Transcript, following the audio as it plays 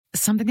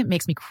Something that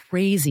makes me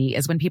crazy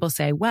is when people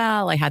say,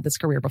 well, I had this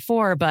career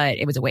before, but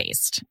it was a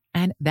waste.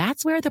 And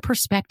that's where the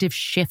perspective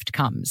shift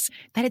comes,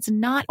 that it's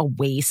not a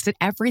waste, that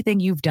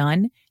everything you've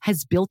done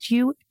has built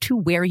you to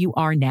where you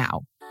are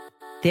now.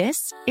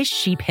 This is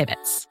She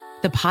Pivots,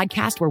 the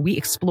podcast where we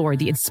explore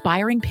the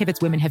inspiring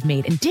pivots women have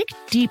made and dig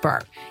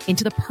deeper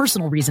into the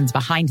personal reasons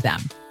behind them.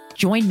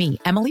 Join me,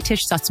 Emily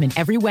Tish Sussman,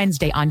 every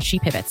Wednesday on She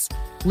Pivots.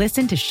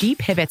 Listen to She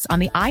Pivots on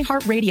the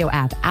iHeartRadio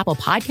app, Apple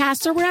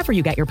Podcasts, or wherever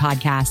you get your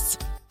podcasts.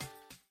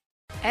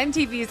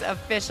 MTV's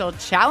official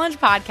Challenge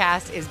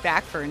podcast is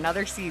back for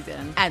another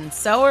season. And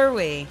so are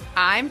we.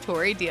 I'm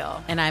Tori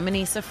Deal. And I'm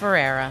Anissa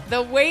Ferreira.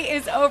 The wait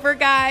is over,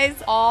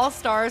 guys. All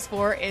Stars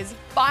 4 is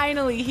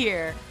finally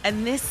here.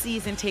 And this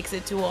season takes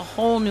it to a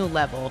whole new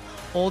level.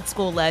 Old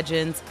school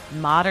legends,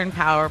 modern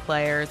power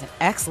players, and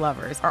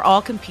ex-lovers are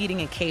all competing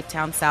in Cape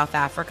Town, South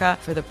Africa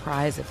for the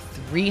prize of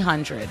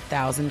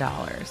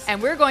 $300,000.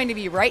 And we're going to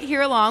be right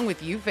here along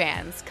with you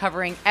fans,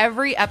 covering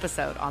every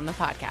episode on the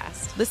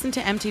podcast. Listen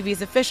to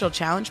MTV's official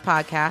Challenge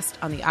podcast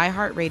on the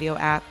iHeartRadio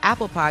app,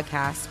 Apple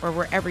Podcasts, or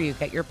wherever you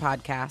get your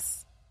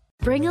podcasts.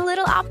 Bring a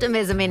little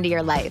optimism into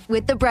your life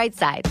with The Bright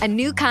Side, a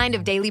new kind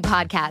of daily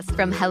podcast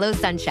from Hello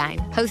Sunshine,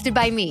 hosted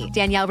by me,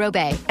 Danielle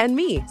Robay. And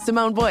me,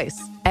 Simone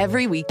Boyce.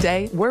 Every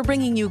weekday, we're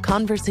bringing you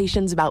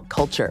conversations about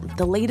culture,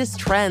 the latest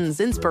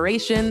trends,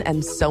 inspiration,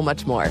 and so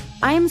much more.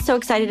 I am so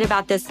excited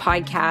about this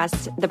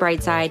podcast, The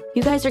Bright Side.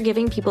 You guys are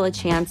giving people a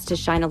chance to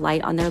shine a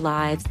light on their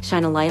lives,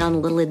 shine a light on a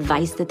little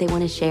advice that they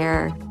want to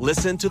share.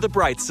 Listen to The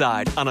Bright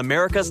Side on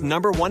America's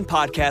 #1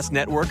 podcast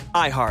network,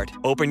 iHeart.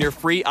 Open your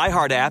free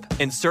iHeart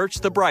app and search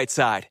The Bright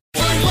Side.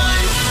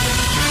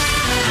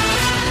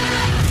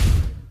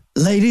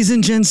 Ladies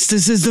and gents,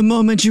 this is the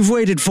moment you've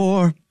waited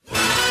for.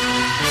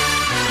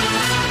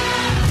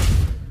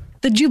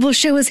 The Jubal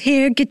Show is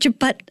here. Get your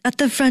butt at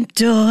the front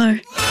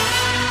door.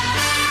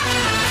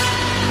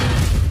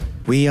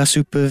 We are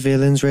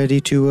supervillains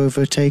ready to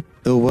overtake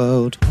the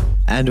world.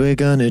 And we're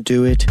gonna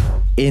do it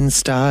in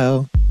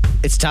style.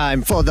 It's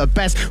time for the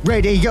best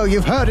radio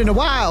you've heard in a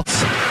while.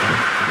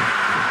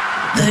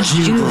 The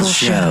Jubal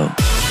Show.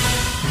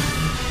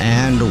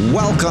 And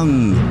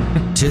welcome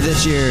to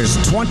this year's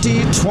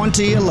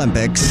 2020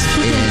 Olympics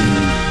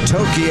in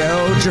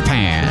Tokyo,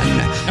 Japan.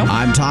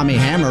 I'm Tommy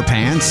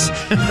Hammerpants,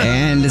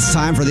 and it's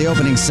time for the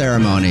opening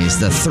ceremonies,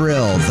 the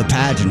thrill, the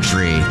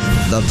pageantry,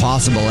 the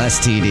possible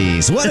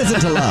STDs. What is it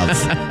to love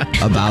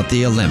about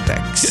the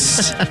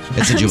Olympics?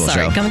 It's a Jubal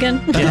Show. Come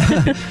again?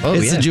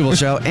 It's a Jubal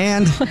Show,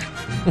 and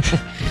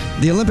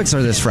the Olympics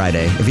are this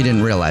Friday, if you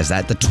didn't realize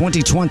that. The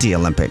 2020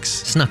 Olympics.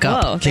 Snuck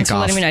up. Whoa, thanks for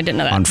letting me know. I didn't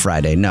know that. On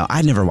Friday. No,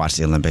 I never watched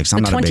the Olympics.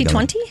 I'm not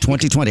 2020? a big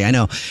 2020, I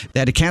know.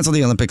 They had to cancel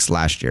the Olympics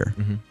last year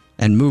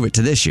and move it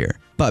to this year.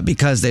 But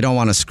because they don't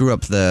want to screw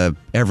up the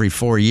every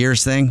 4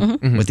 years thing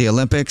with the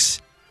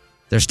Olympics,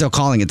 they're still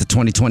calling it the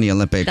 2020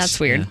 Olympics. That's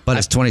weird. But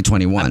it's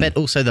 2021. I bet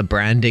also the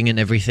branding and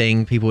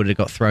everything, people would have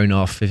got thrown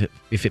off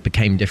if it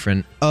became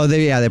different. Oh,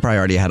 they probably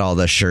already had all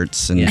the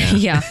shirts and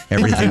Yeah.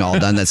 everything all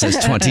done that says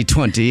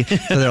 2020. So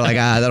they're like,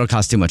 that'll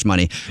cost too much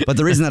money. But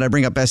the reason that I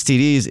bring up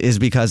STDs is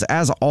because,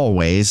 as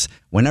always,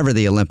 whenever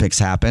the Olympics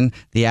happen,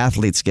 the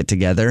athletes get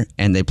together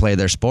and they play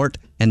their sport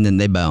and then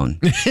they bone.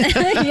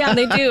 Yeah,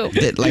 they do.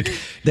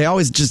 They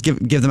always just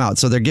give them out.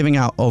 So they're giving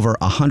out over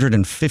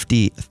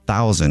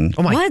 150,000.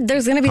 Oh my! What?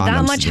 There's going to be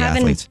that much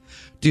having? Athletes.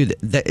 Dude,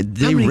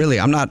 they really,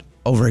 I'm not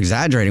over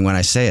exaggerating when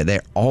I say it. They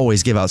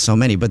always give out so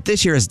many, but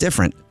this year is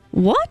different.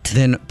 What?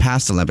 Than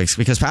past Olympics,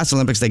 because past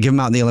Olympics, they give them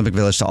out in the Olympic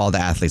Village to all the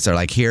athletes. They're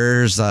like,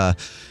 here's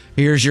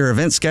your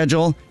event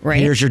schedule.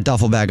 Right. Here's your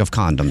duffel bag of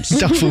condoms.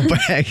 Duffel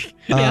bag.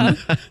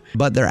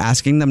 But they're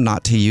asking them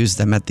not to use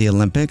them at the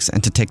Olympics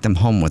and to take them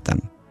home with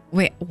them.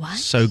 Wait, what?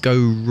 So go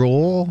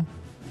raw?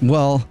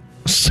 Well,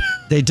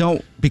 they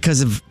don't,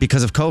 because of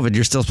COVID,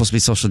 you're still supposed to be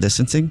social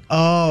distancing.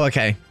 Oh,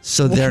 okay.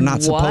 So they're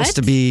not supposed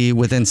to be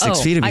within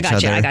 6 feet of each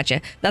other. I got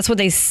you. That's what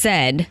they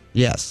said.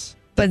 Yes.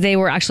 But they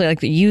were actually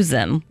use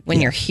them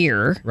when you're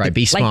here. Right,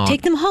 be smart.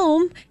 Take them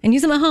home and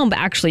use them at home, but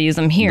actually use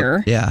them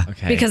here. Yeah.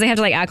 Okay. Because they have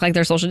to act like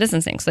they're social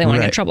distancing, so they want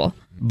to get in trouble.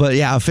 But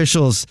yeah,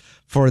 officials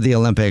for the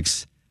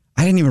Olympics,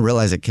 I didn't even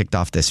realize it kicked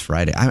off this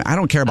Friday. I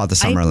don't care about the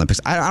Summer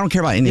Olympics. I don't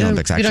care about any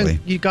Olympics, actually.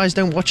 You guys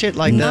don't watch it?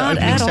 The Not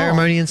opening at all.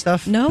 ceremony and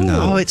stuff? No.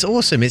 Oh, it's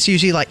awesome. It's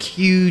usually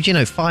huge,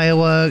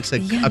 fireworks, a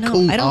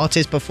cool I don't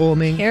artist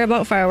performing. Care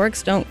about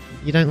fireworks.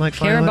 You don't like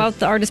care fireworks? about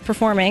the artist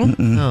performing.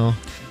 Oh.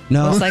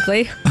 No. Most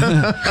likely.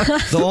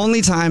 The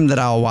only time that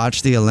I'll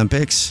watch the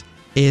Olympics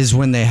is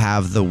when they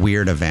have the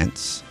weird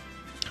events.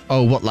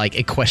 Oh, what,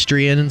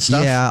 equestrian and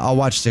stuff? Yeah, I'll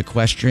watch the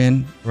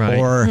equestrian. Right.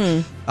 Or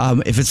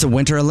if it's the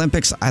Winter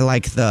Olympics, I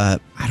like I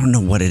don't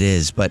know what it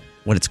is, but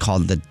what it's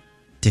called, the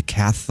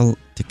decathlon.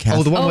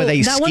 Oh, the one where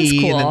they that one's ski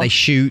cool. and then they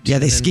shoot. Yeah,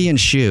 they ski and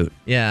shoot.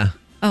 Yeah.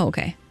 Oh,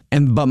 okay.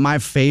 But my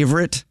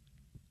favorite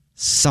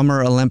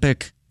Summer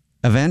Olympic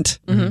event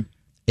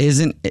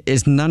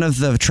is none of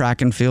the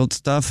track and field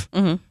stuff,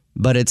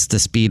 but it's the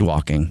speed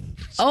walking.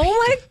 Oh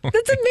my,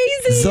 that's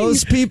amazing.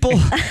 Those people,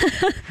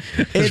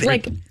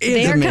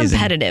 they are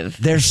competitive.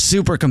 They're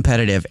super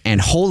competitive and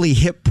holy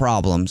hip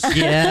problems.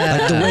 Yeah.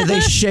 Like the way they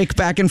shake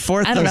back and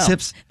forth, I don't those know.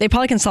 hips. They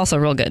probably can salsa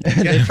real good.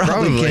 They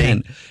probably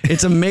can.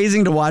 It's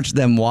amazing to watch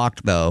them walk,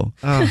 though.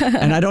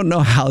 And I don't know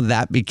how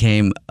that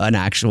became an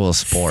actual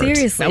sport.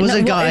 Seriously. That was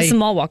a guy.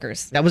 Small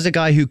walkers. That was a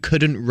guy who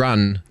couldn't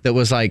run. That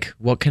was like,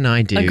 what can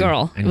I do? A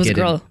girl. It was a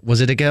girl.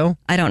 Was it a girl?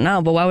 I don't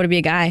know, but why would it be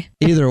a guy?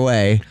 Either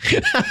way,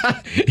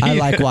 I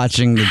like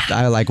watching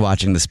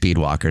the speed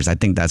walkers. I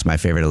think that's my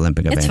favorite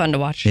Olympic event. It's fun to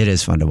watch. It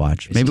is fun to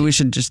watch. Maybe we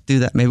should just do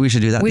that. Maybe we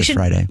should do that this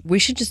Friday. We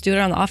should just do it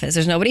around the office.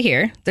 There's nobody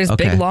here. There's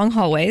big long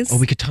hallways. Or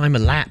we could time a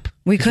lap.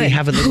 We could. We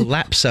have a little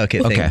lap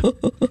circuit thing.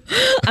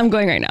 I'm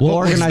going right now. We'll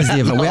organize the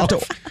event. We have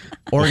to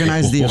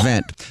organize the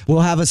event.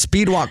 We'll have a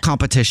speed walk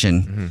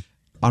competition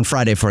on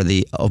Friday for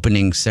the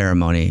opening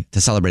ceremony,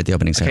 to celebrate the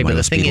opening ceremony. Okay, but the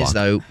of thing speed is, walk.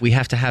 though, we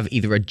have to have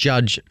either a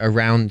judge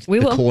around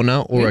the corner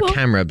or a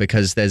camera,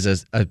 because there's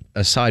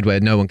a side where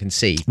no one can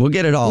see. We'll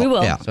get it all. We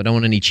will. Yeah. So I don't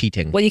want any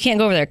cheating. Well, you can't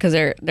go over there because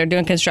they're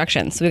doing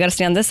construction. So we got to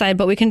stay on this side,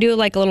 but we can do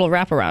like a little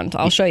wraparound.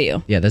 I'll show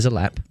you. Yeah, there's a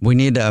lap. We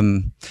need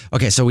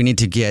so we need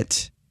to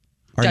get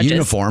our Judges.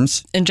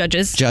 uniforms. And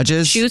judges.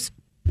 Shoes.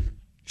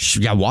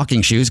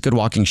 Walking shoes. Good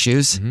walking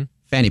shoes.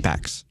 Fanny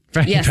packs.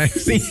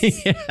 Yes.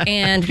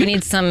 And we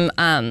need some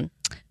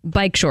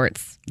bike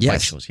shorts. Yes.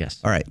 Bike shorts, yes.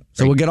 All right.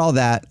 So we'll get all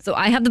that. So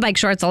I have the bike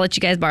shorts. I'll let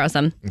you guys borrow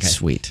some. Okay.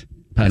 Sweet.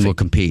 And we'll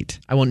compete.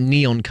 I want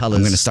neon colors.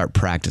 I'm going to start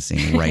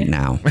practicing right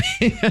now.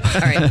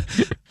 All right.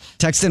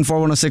 Text in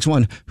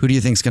 41061. Who do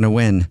you think's going to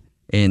win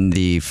in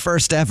the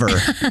first ever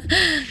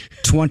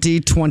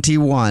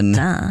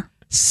 2021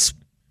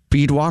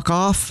 Speed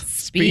Walk-Off?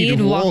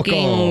 Speed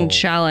walking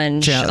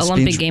challenge.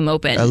 Olympic Game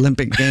Open.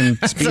 Olympic Game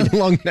Speed. That's a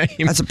long name.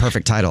 That's a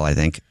perfect title, I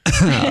think.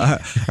 All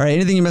right.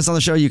 Anything you missed on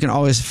the show, you can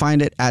always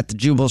find it at The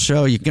Jubal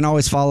Show. You can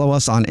always follow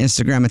us on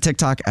Instagram and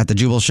TikTok at The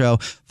Jubal Show.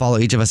 Follow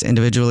each of us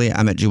individually.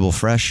 I'm at Jubal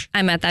Fresh.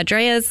 I'm at That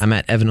Dreas. I'm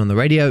at Evan on the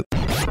radio.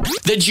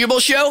 The Jubal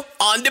Show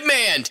on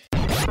demand.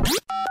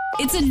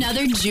 It's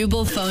another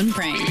Jubal phone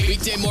prank.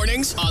 Weekday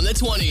mornings on the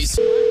 20s.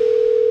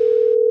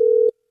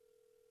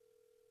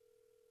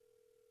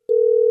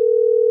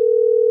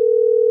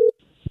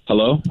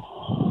 Hello?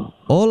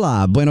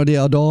 Hola, bueno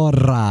dia,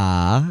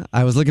 Dora.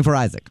 I was looking for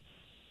Isaac.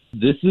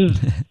 This is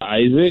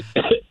Isaac.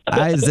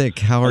 Isaac,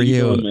 how are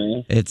you? Doing,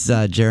 man? It's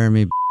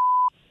Jeremy,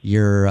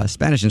 your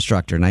Spanish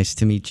instructor. Nice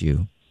to meet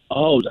you.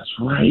 Oh, that's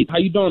right. How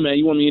you doing, man?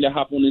 You want me to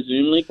hop on the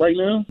Zoom link right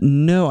now?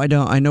 No, I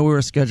don't. I know we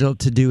were scheduled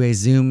to do a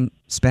Zoom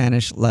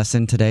Spanish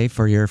lesson today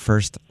for your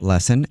first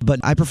lesson, but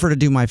I prefer to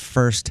do my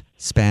first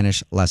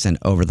Spanish lesson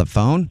over the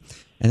phone,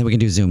 and then we can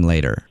do Zoom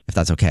later, if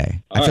that's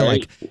okay. I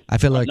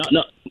feel like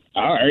No.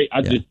 All right.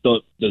 I just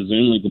thought the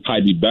Zoom link would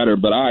probably be better,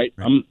 but all right.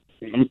 I'm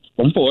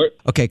for it.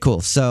 Okay,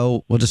 cool.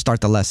 So we'll just start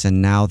the lesson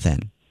now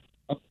then.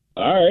 All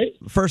right.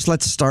 First,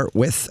 let's start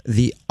with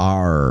the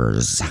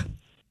R's.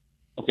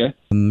 Okay.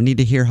 Need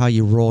to hear how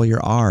you roll your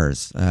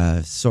R's.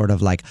 Sort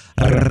of like.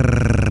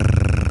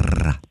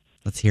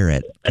 Let's hear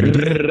it.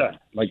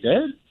 Like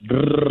that?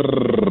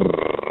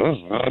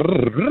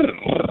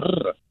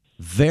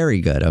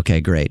 Very good.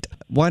 Okay, great.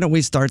 Why don't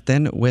we start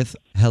then with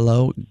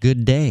hello,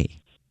 good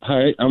day? All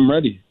right. I'm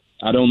ready.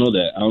 I don't know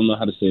that. I don't know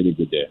how to say the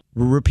good day.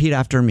 Repeat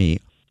after me.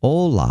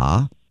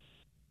 Hola.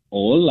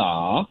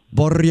 Hola.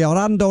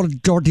 Borriorando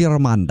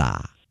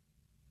Jordirmanda.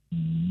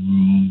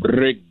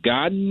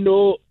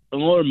 Bregano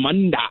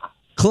Ormanda.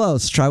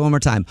 Close. Try one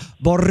more time.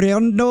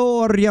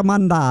 Borriando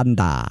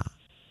Riamandanda.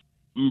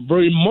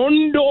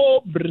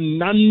 Brimondo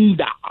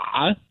Bernanda.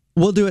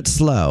 We'll do it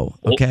slow,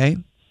 okay?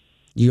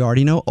 You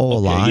already know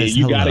hola. Okay, is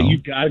you hello.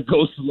 gotta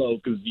go slow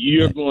because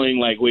you're going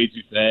like way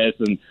too fast,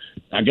 and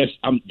I guess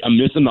I'm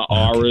missing the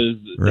R's.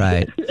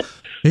 Right.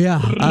 Yeah.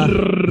 I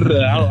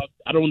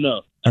don't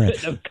know. All right.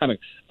 That's kind of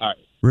all right.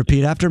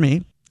 Repeat after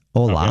me.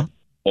 Hola. Okay.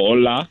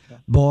 Hola.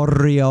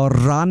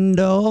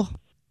 Borriorando.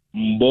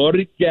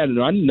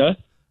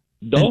 Borriorando.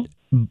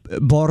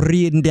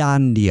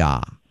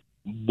 Borrindandia.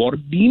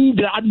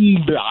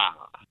 Bordindanda.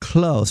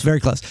 Close,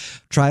 very close.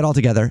 Try it all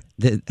together.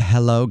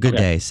 Hello, good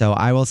day. So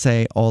I will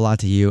say hola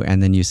to you,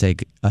 and then you say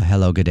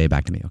hello, good day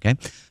back to me, okay?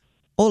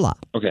 Hola.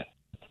 Okay.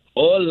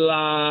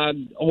 Hola,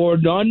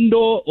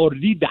 Orlando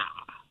Ordida.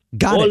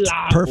 Got it.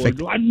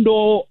 Perfect.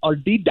 Orlando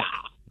Ordida.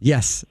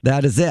 Yes,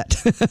 that is it.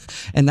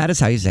 And that is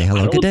how you say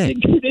hello, good day. I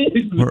don't think it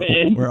is,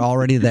 man. We're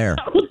already there.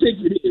 I don't think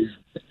it is.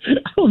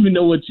 I don't even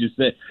know what you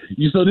said.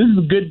 So this is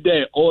a good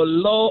day.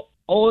 Hola,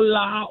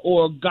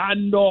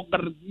 Orlando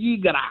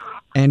Ordida.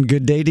 And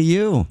good day to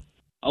you.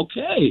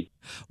 Okay.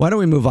 Why don't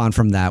we move on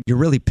from that? You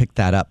really picked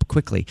that up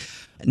quickly.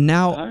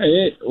 Now, all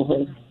right.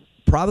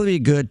 Probably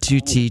good to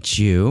teach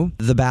you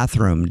the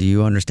bathroom. Do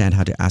you understand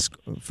how to ask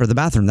for the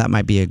bathroom? That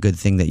might be a good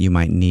thing that you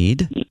might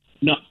need.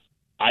 No,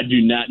 I do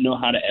not know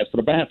how to ask for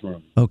the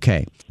bathroom.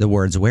 Okay. The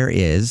words where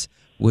is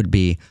would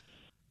be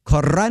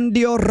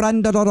Corrandio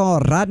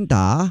Randadoro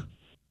Randa.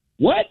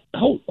 What?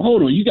 Hold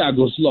on. You gotta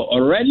go slow.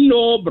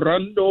 Orendo,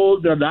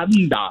 brando, da.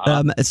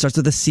 It starts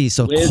with a C,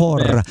 so Where's cor.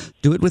 that?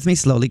 Do it with me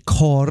slowly.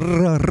 Cor.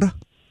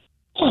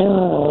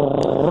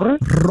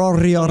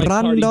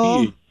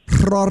 Roriorando.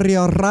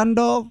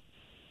 Roriorando.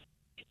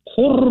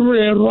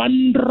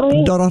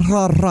 Correrandro.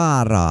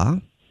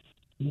 Dorarara.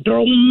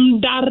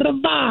 Dromdarbara.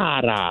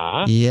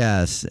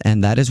 Yes,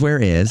 and that is where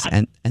is,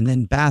 and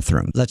then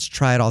bathroom. Let's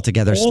try it all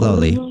together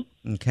slowly.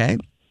 Okay?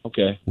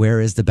 Okay.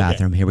 Where is the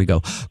bathroom? Here we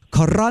go.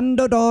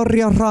 Corando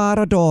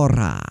doriorara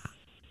dora.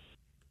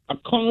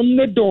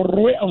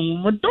 Acomodore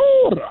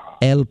amadora.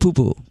 El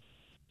pupu.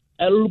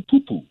 El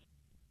pupu.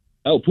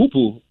 El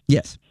pupu.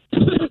 Yes.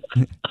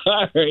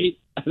 All right.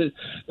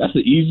 That's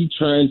an easy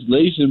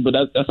translation, but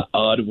that's an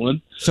odd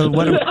one. So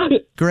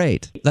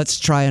great. Let's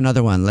try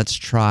another one. Let's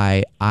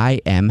try I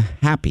am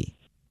happy.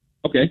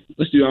 Okay,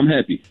 let's do I'm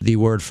happy. The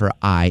word for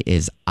I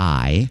is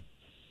I.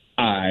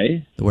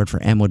 I. The word for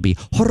M would be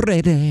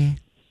horrede.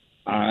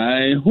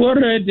 I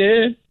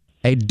horrede.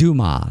 A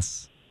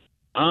dumas.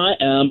 I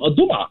am a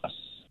dumas.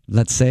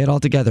 Let's say it all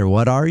together.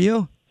 What are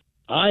you?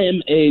 I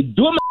am a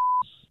dumas.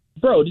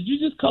 Bro, did you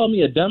just call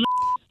me a dumbass?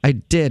 I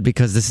did,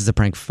 because this is a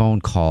prank phone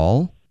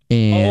call.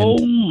 And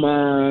oh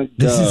my God.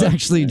 This is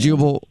actually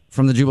Jubal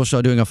from the Jubal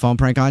Show doing a phone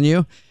prank on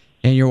you.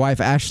 And your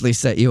wife Ashley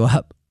set you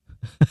up.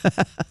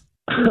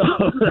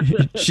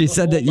 She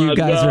said that you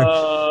guys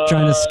were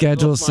trying to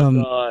schedule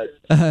some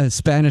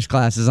Spanish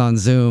classes on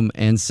Zoom.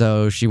 And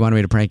so she wanted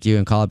me to prank you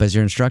and call up as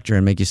your instructor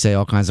and make you say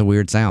all kinds of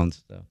weird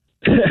sounds. So.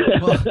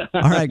 Well,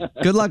 all right.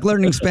 Good luck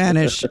learning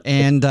Spanish.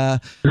 And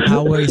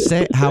how we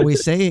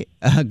say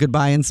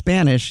goodbye in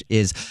Spanish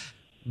is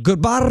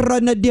goodbye. Oh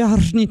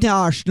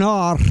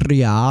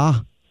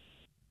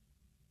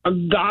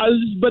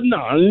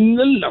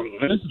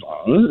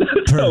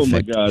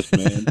my gosh,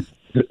 man.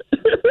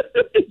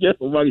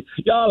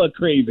 Y'all are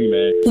crazy,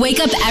 man. Wake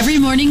up every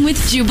morning with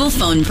Jubal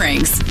phone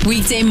pranks.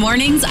 Weekday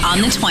mornings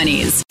on the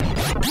 20s.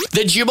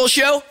 The Jubal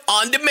Show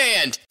on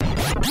demand.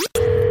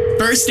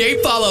 First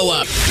date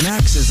follow-up.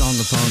 Max is on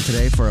the phone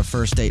today for a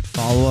first date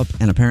follow-up,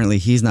 and apparently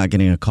he's not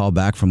getting a call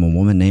back from a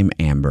woman named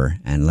Amber.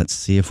 And let's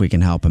see if we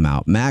can help him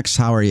out. Max,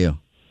 how are you?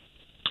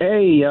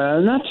 Hey,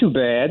 not too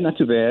bad. Not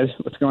too bad.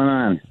 What's going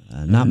on?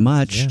 Not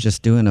much.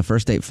 Just doing a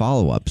first date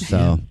follow-up.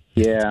 So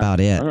that's about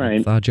it. All right.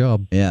 That's our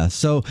job. Yeah.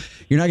 So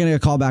you're not getting a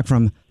call back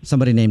from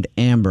somebody named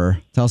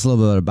Amber. Tell us a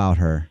little bit about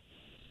her.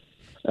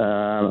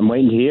 I'm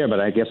waiting to hear, but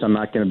I guess I'm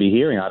not going to be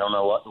hearing. I don't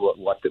know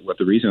what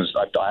the reason is.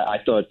 I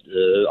thought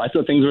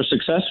things were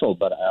successful,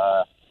 but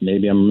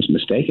maybe I'm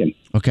mistaken.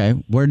 Okay.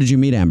 Where did you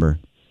meet Amber?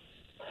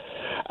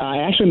 I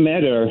actually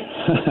met her.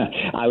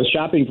 I was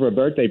shopping for a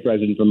birthday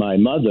present for my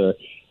mother,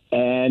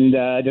 and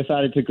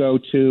decided to go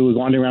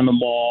wandering around the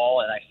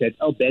mall. And I said,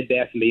 "Oh, Bed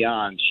Bath &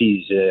 Beyond."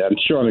 I'm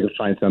sure I'm going to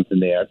find something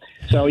there.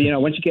 So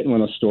once you get in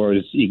one of those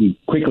stores, you can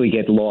quickly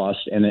get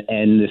lost. And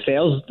the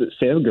sales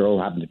girl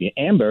happened to be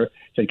Amber.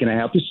 Said, "Can I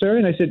help you, sir?"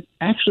 And I said,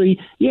 "Actually,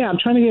 yeah, I'm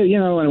trying to get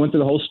And I went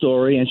through the whole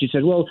story. And she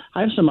said, "Well, I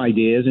have some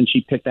ideas." And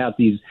she picked out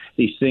these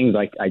things,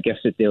 like I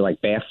guess that they're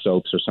like bath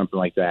soaps or something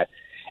like that.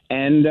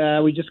 And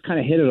we just kind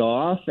of hit it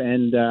off.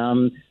 And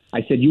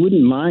I said, "You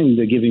wouldn't mind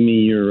giving me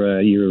your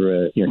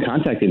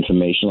contact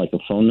information, like a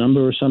phone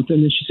number or something?"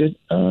 And she said,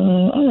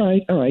 all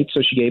right.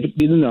 So she gave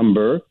me the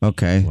number.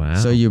 Okay. Wow.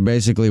 So you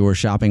basically were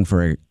shopping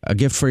for a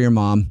gift for your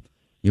mom.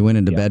 You went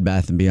into Bed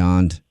Bath &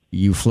 Beyond.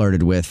 You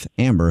flirted with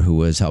Amber, who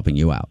was helping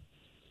you out.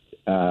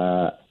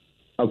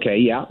 Okay,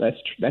 yeah,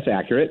 that's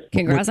accurate.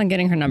 Congrats on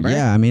getting her number.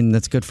 Yeah, I mean,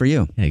 that's good for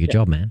you. Yeah, good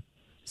job, man.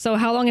 So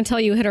how long until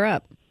you hit her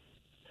up?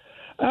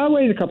 I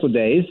waited a couple of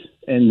days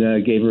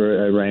and gave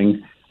her a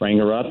ring. Rang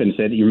her up and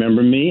said, "You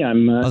remember me?" I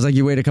was like,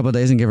 you wait a couple of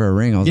days and give her a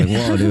ring. I was like,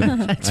 whoa, dude.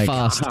 That's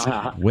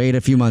fast. Wait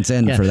a few months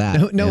in for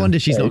that. No wonder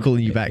she's not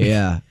calling you back.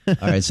 Yeah. All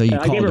right, so you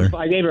called her.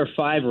 I gave her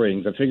 5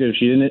 rings. I figured if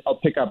she didn't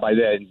pick up by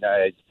then,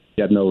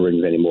 she had no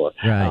rings anymore.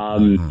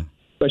 Right.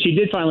 But she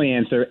did finally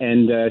answer,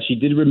 and she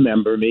did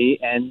remember me.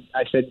 And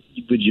I said,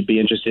 "Would you be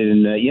interested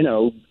in,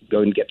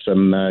 going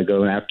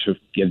out to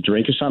get a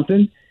drink or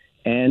something?"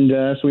 And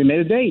so we made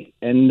a date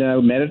and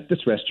met at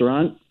this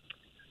restaurant.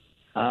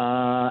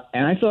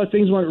 And I thought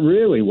things went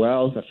really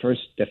well. The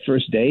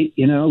first date,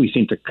 we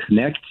seemed to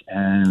connect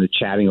and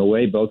chatting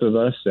away, both of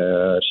us.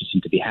 She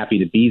seemed to be happy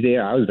to be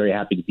there. I was very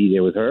happy to be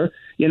there with her.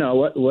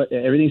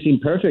 Everything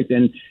seemed perfect,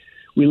 and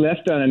we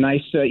left on a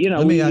nice.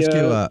 Let me ask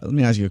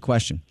you a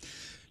question.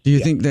 Do you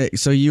think that?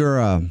 So you're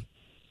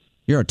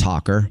a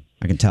talker.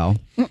 I can tell.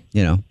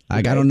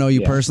 I don't know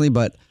you personally,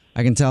 but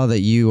I can tell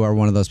that you are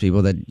one of those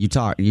people that you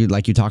talk. You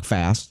talk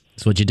fast.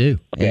 That's what you do,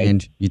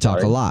 and you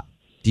talk a lot.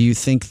 Do you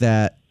think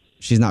that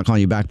she's not calling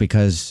you back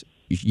because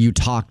you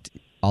talked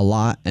a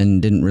lot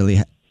and didn't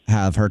really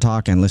have her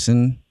talk and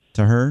listen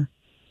to her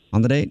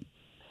on the date?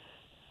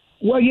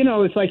 Well,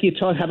 it's like you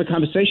have a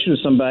conversation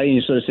with somebody and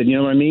you sort of said, "You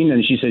know what I mean?"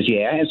 And she says,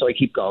 "Yeah." And so I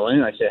keep going.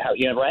 And I said,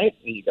 right?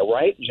 And you go,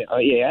 "Right?" And she, "Oh,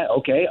 yeah.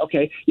 Okay.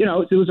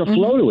 There was a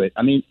flow to it.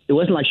 I mean, it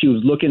wasn't like she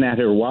was looking at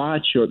her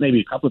watch or maybe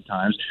a couple of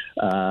times,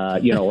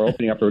 or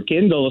opening up her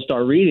Kindle to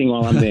start reading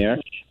while I'm there.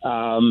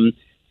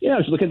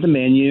 just look at the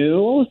menu,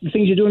 all the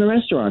things you do in a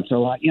restaurant.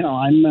 So,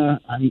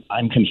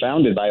 I'm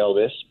confounded by all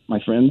this, my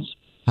friends.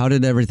 How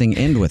did everything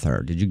end with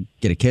her? Did you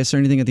get a kiss or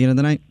anything at the end of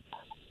the night?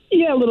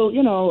 Yeah, a little,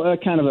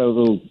 kind of a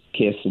little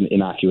kiss, an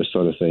innocuous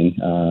sort of thing.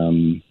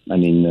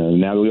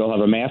 Now that we all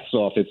have our masks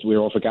off, we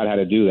all forgot how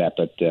to do that,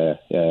 but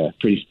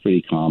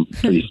pretty calm,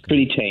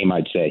 pretty tame,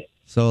 I'd say.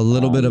 So a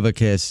little bit of a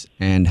kiss,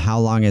 and how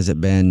long has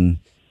it been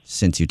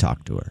since you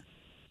talked to her?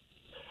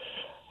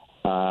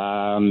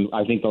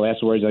 I think the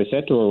last words I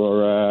said to her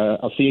were,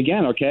 I'll see you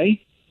again,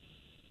 okay?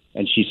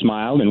 And she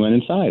smiled and went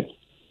inside.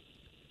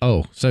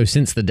 Oh, so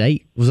since the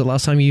date? Was it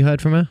last time you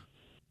heard from her?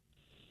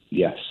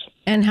 Yes.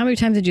 And how many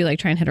times did you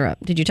try and hit her up?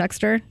 Did you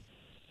text her?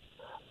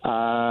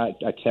 I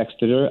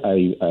texted her.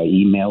 I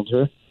emailed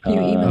her. You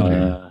emailed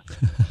her?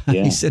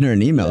 Yeah. You sent her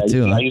an email,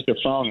 too, huh? I used her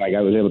phone.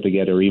 I was able to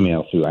get her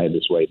email through. I had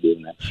this way of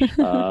doing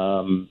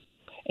that.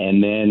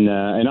 And then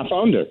I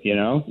phoned her,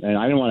 and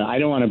I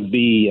don't want to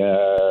be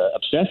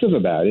obsessive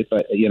about it,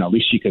 but, at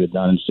least she could have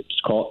done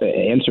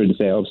answered and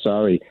say, oh,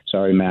 sorry,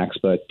 Max,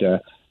 but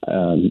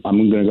I'm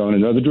going to go in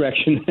another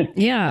direction.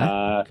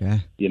 Yeah.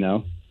 Okay.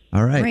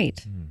 All right.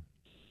 Right.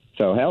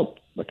 So help.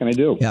 What can I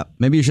do? Yeah,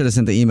 maybe you should have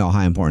sent the email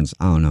high importance.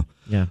 I don't know.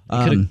 Yeah,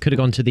 could have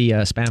gone to the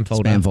spam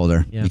folder. Spam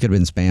folder. Yeah. You could have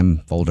been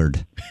spam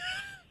foldered.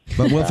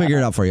 But we'll figure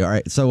it out for you. All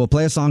right, so we'll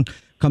play a song,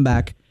 come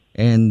back,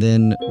 and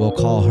then we'll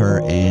call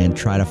her and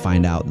try to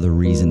find out the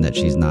reason that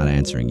she's not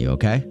answering you,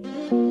 okay?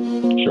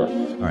 Sure.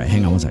 All right,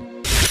 hang on one second.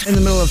 In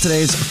the middle of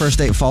today's first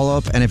date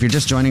follow-up, and if you're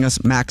just joining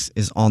us, Max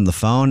is on the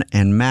phone,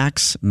 and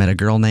Max met a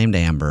girl named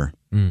Amber.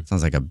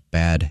 Sounds like a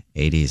bad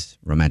 80s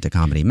romantic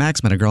comedy.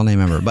 Max met a girl named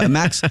Amber. But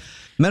Max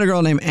met a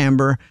girl named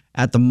Amber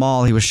at the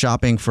mall. He was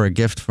shopping for a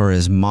gift for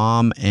his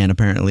mom, and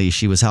apparently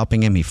she was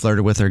helping him. He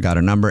flirted with her, got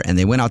her number, and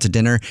they went out to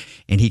dinner,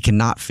 and he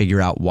cannot figure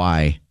out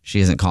why she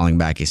isn't calling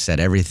back. He said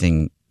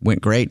everything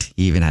went great.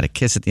 He even had a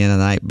kiss at the end of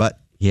the night, but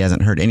he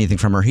hasn't heard anything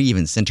from her. He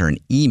even sent her an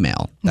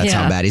email. That's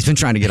how bad he's been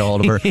trying to get a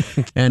hold of her,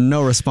 and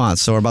no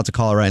response. So we're about to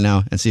call her right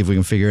now and see if we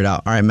can figure it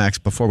out. All right, Max,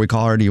 before we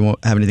call her, do you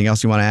have anything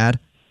else you want to add?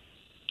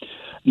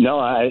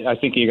 No, I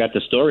think you got the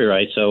story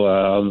right, so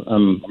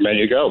I'm ready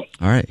to go.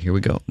 All right, here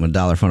we go. I'm going to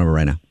dial her phone number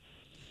right now.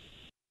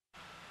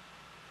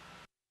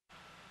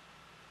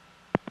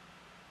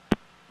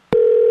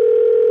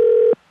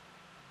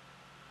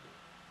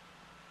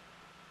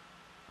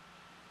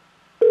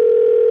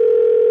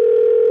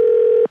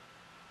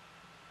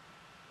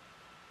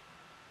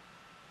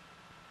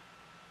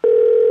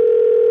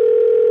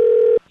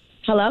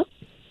 Hello?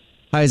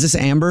 Hi, is this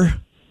Amber?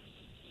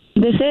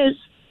 This is.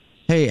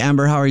 Hey,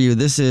 Amber, how are you?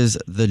 This is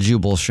the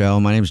Jubal Show.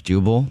 My name's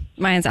Jubal.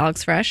 Mine's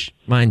Alex Fresh.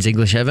 Mine's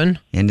English Evan.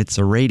 And it's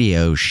a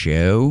radio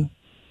show.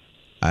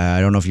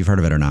 I don't know if you've heard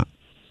of it or not.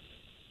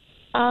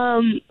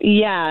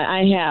 Yeah,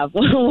 I have.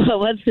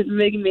 What's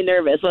making me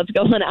nervous? What's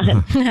going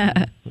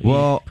on?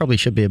 Well, probably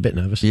should be a bit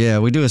nervous. Yeah,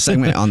 we do a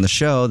segment on the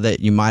show that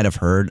you might have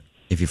heard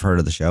if you've heard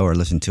of the show or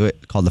listened to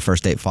it called the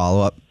First Date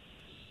Follow-Up.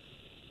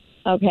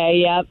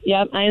 Okay,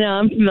 yep. I know,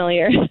 I'm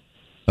familiar.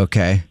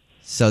 Okay.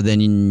 So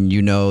then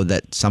you know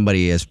that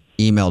somebody has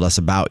emailed us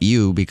about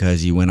you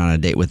because you went on a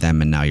date with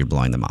them and now you're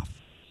blowing them off.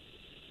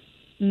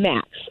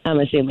 Max, I'm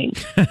assuming.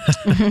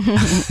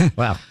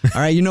 Wow.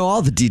 All right, you know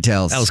all the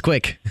details. That was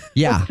quick.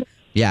 Yeah.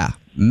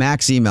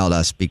 Max emailed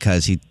us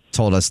because he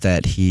told us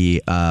that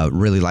he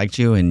really liked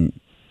you and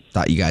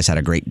thought you guys had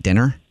a great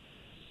dinner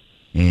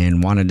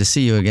and wanted to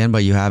see you again,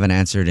 but you haven't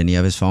answered any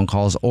of his phone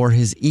calls or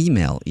his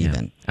email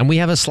even. Yeah. And we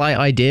have a slight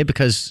idea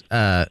because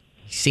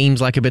he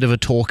seems like a bit of a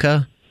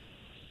talker.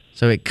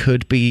 So it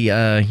could be,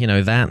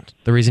 that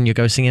the reason you're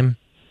ghosting him.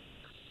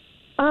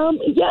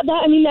 Yeah,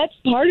 that's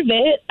part of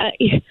it.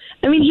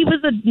 He was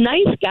a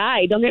nice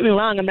guy. Don't get me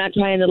wrong. I'm not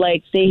trying to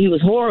say he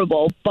was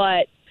horrible,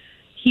 but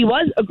he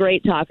was a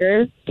great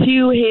talker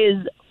to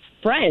his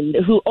friend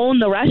who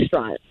owned the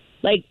restaurant.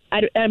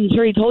 I'm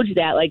sure he told you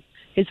that.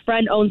 His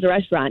friend owns the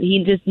restaurant.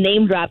 He just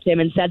name dropped him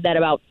and said that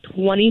about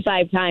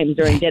 25 times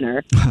during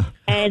dinner.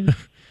 And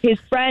his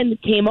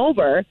friend came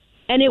over,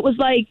 and it was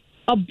like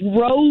a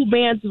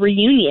bromance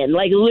reunion.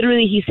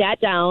 Literally, he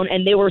sat down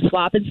and they were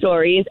swapping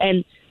stories,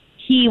 and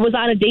he was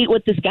on a date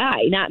with this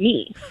guy, not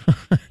me.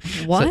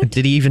 What? So,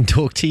 did he even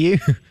talk to you?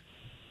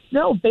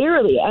 No,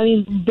 barely.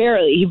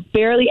 Barely. He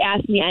barely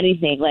asked me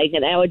anything.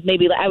 And I would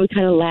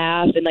kind of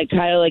laugh and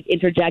try to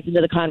interject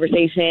into the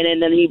conversation,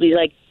 and then he'd be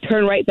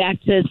turn right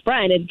back to his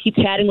friend and keep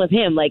chatting with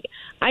him.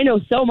 I know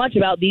so much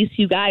about these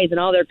two guys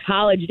and all their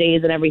college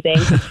days and everything,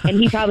 and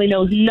he probably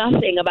knows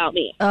nothing about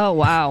me. Oh,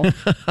 wow.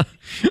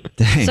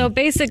 Dang. So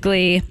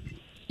basically,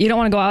 you don't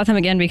want to go out with him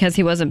again because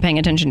he wasn't paying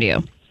attention to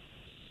you.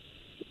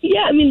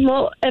 Yeah,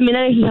 that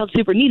doesn't sound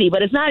super needy,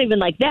 but it's not even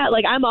like that.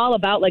 I'm all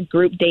about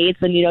group dates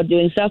and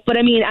doing stuff. But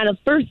on a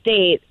first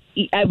date,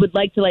 I would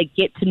like to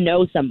get to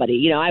know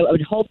somebody. I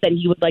would hope that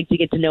he would like to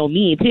get to know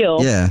me too.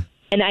 Yeah.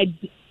 And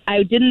I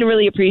I didn't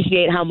really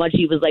appreciate how much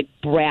he was like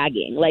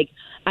bragging. Like,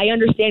 I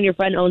understand your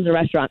friend owns a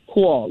restaurant.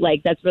 Cool.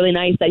 Like, that's really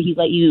nice that he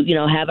let you,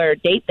 have our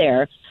date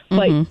there.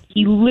 But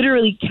he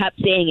literally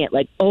kept saying it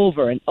like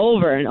over and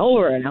over and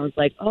over. And I was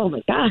like, oh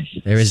my gosh.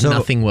 There is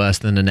nothing worse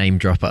than a name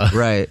dropper.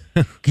 Right.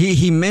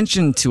 He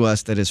mentioned to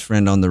us that his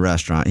friend owned the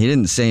restaurant. He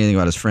didn't say anything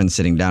about his friend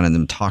sitting down and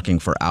them talking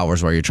for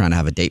hours while you're trying to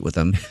have a date with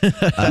him.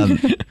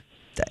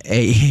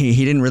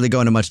 He didn't really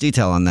go into much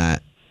detail on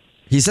that.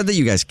 He said that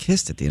you guys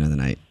kissed at the end of the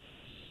night.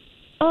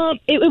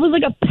 It was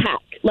like a peck.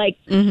 Like,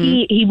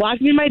 he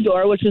walked me to my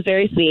door, which was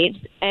very sweet,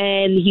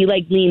 and he,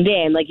 like, leaned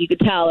in. Like, you could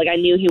tell, like, I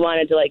knew he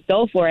wanted to, like,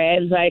 go for it,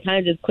 and so I kind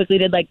of just quickly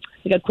did, like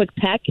a quick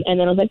peck, and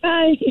then I was like,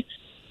 bye.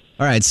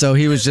 All right, so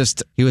he was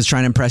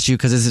trying to impress you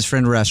because it's his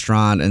friend's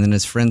restaurant, and then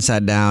his friend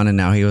sat down, and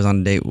now he was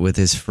on a date with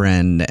his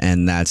friend,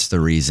 and that's the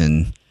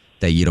reason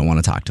that you don't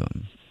want to talk to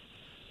him.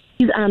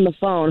 He's on the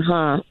phone,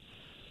 huh?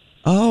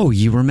 Oh,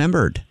 you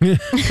remembered. Yeah.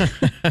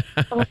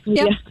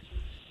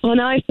 Well,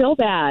 now I feel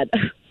bad.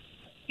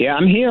 Yeah,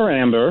 I'm here,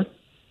 Amber.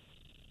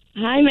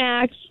 Hi,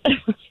 Max.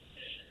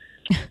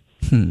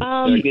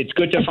 It's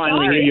good to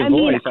finally hear your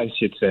voice, I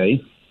should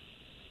say.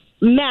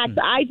 Max,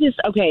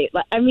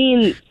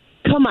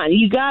 come on.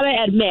 You got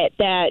to admit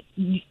that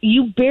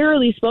you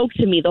barely spoke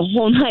to me the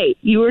whole night.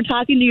 You were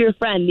talking to your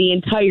friend the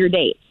entire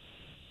date.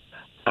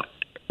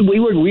 We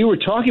were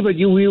talking about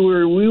you. We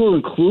were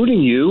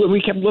including you, and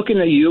we kept looking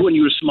at you, and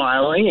you were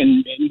smiling,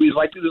 and it was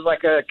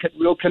like a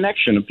real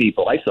connection of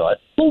people, I thought.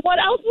 Well, what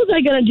else was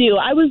I going to do?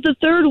 I was the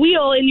third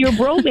wheel in your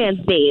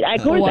bromance date.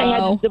 Of course,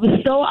 it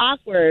was so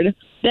awkward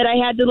that I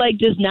had to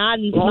just nod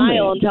and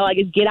smile until I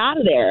could get out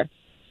of there.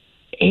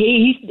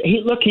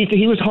 He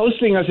was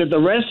hosting us at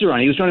the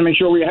restaurant. He was trying to make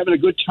sure we were having a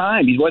good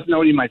time. He wasn't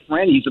only my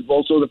friend; he's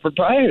also the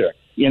proprietor.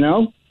 I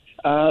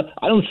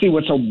don't see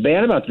what's so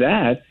bad about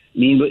that.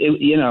 You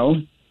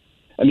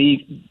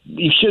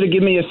should have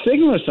given me a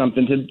signal or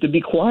something to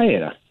be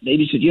quiet.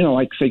 Maybe you should,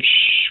 say,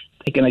 shh.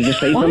 Can I just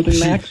say something,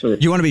 Max? Or?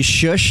 You want to be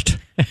shushed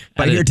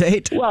by your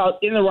date? Well,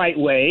 in the right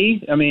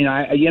way. I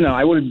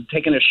would have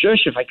taken a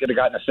shush if I could have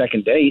gotten a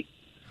second date.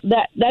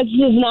 That's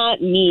just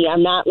not me.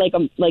 I'm not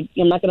I'm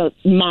not gonna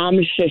mom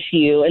shush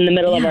you in the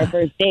middle of our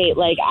first date.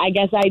 I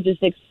guess I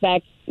just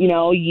expect,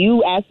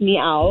 you asked me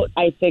out.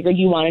 I figured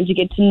you wanted to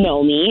get to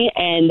know me,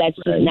 and that's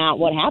just not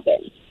what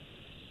happened.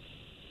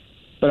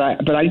 But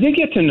I did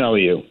get to know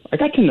you. I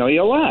got to know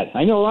you a lot.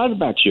 I know a lot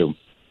about you.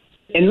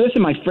 And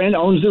listen, my friend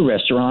owns the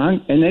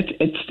restaurant, and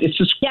it's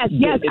just I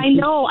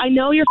know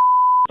your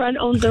friend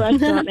owns the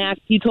restaurant, Max.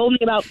 You told me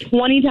about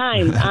 20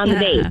 times on the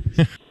date.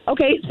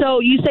 Okay,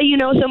 so you say you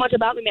know so much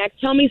about me, Max.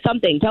 Tell me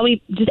something. Tell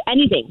me just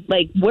anything.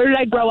 Where did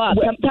I grow up?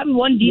 Tell me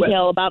one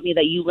detail about me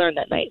that you learned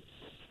that night.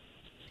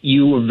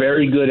 You were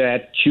very good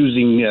at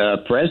choosing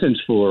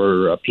presents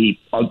for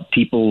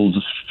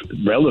people's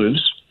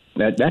relatives.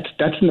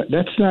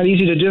 That's not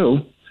easy to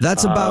do.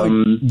 That's about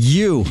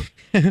you,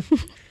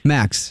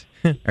 Max.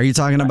 Are you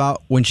talking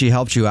about when she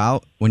helped you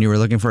out when you were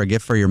looking for a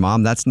gift for your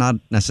mom? That's not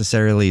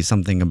necessarily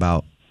something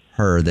about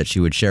her that she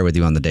would share with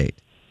you on the date.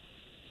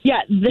 Yeah,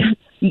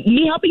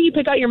 me helping you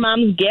pick out your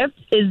mom's gift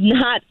is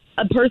not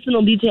a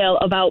personal detail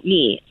about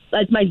me.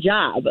 That's my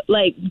job.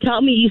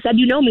 Tell me, you said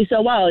you know me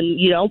so well, and,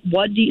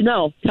 what do you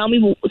know? Tell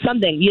me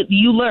something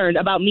you learned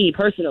about me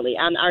personally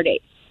on our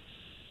date.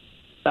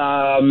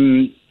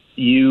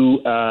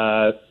 You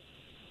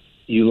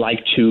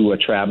like to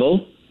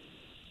travel,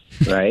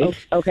 right?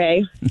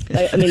 Okay.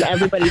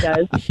 Everybody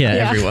does.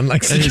 Yeah, everyone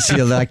likes to travel.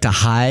 You like to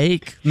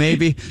hike,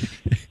 maybe?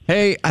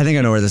 Hey, I think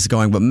I know where this is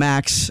going, but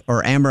Max,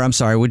 or Amber, I'm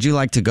sorry, would you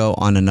like to go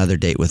on another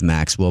date with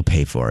Max? We'll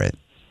pay for it.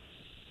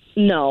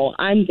 No,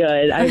 I'm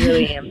good. I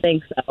really am.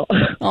 Thanks, though.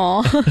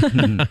 Aw.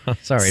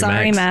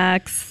 Sorry,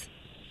 Max.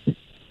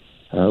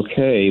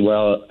 Okay,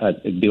 well,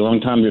 it'd be a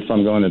long time before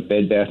I'm going to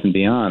Bed Bath &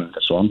 Beyond.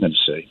 That's all I'm going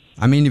to say.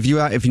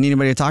 If you need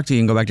anybody to talk to, you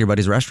can go back to your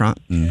buddy's restaurant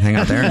and hang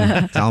out there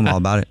and tell them all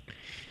about it.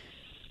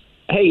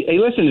 Hey,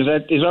 listen, is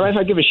that all right if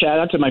I give a shout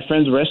out to my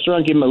friend's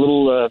restaurant? Give him a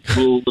little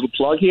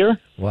plug here.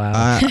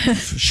 Wow.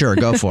 Sure,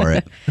 go for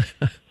it.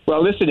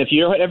 Well, listen, if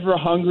you're ever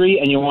hungry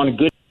and you want a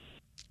good.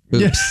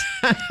 Oops,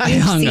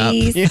 I hung up.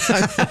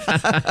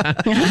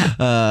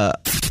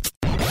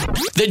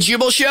 The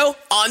Jubal Show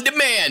on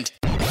demand.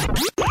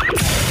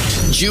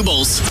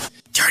 Jubal's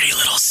dirty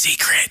little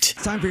secret.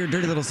 It's time for your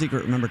dirty little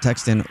secret. Remember,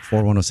 text in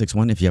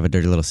 41061. If you have a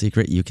dirty little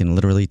secret, you can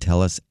literally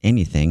tell us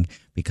anything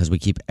because we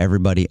keep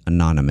everybody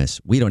anonymous.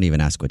 We don't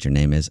even ask what your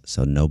name is,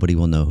 so nobody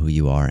will know who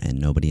you are, and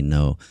nobody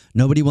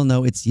will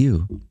know it's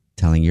you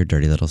telling your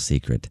dirty little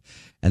secret.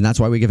 And that's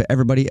why we give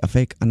everybody a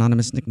fake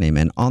anonymous nickname.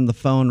 And on the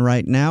phone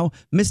right now,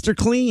 Mr.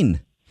 Clean.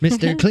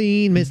 Mr.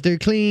 Clean,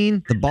 Mr.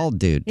 Clean. The bald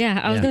dude.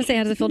 Yeah, I was going to say,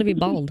 how does it feel to be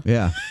bald?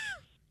 Yeah.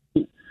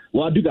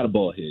 Well, I do got a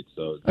bald head,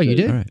 so. Oh, you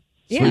did? All right.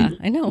 Yeah,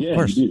 I know. Yeah, of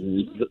course.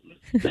 You're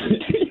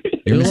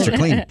Mr.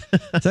 Clean.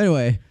 So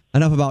anyway,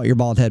 enough about your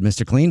bald head,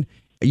 Mr. Clean.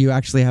 You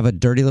actually have a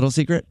dirty little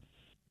secret?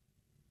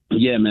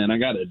 Yeah, man, I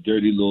got a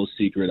dirty little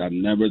secret. I've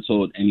never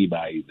told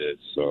anybody this,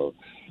 so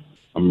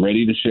I'm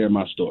ready to share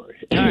my story.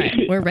 All right,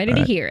 we're ready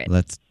to hear it.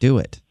 Let's do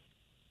it.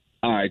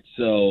 All right,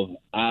 so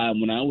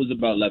when I was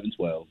about 11,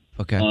 12,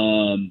 Okay.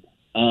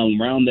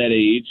 Around that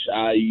age,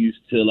 I used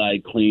to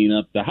like clean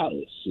up the house,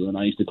 and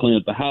I used to clean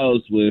up the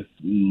house with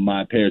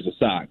my pairs of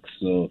socks.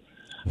 So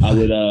I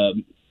would,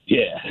 So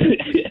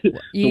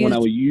when I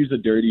would use a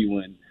dirty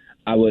one,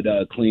 I would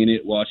clean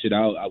it, wash it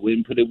out. I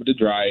wouldn't put it with the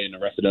dryer and the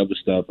rest of the other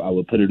stuff. I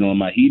would put it on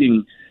my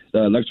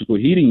electrical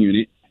heating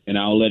unit, and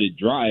I'll let it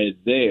dry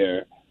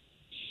there.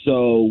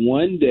 So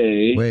one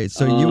day... Wait,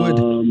 so you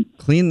would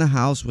clean the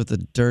house with a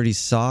dirty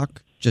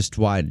sock? Just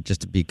why? Just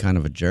to be kind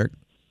of a jerk?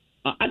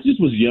 I just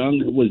was young.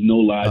 There was no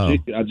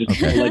logic. I just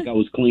felt like I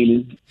was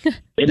cleaning.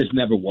 It just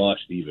never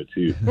washed either,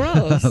 too.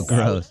 Gross.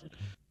 Gross.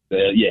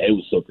 Yeah, it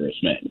was so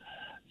gross, man.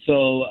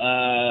 So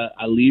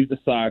I leave the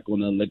sock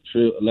on the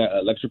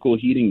electrical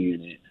heating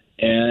unit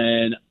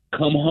and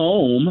come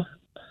home.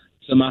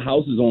 So my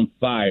house is on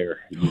fire,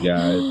 you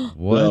guys.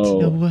 What? So,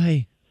 No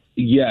way.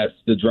 Yes,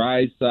 the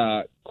dry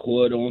sock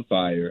caught on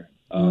fire.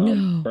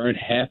 Burned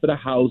half of the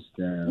house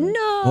down.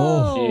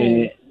 No.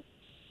 And,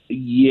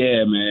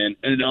 yeah, man.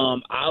 And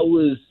I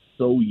was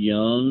so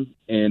young,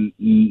 and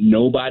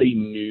nobody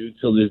knew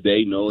till this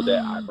day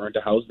that I burnt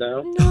the house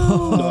down.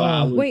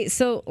 No. Wait,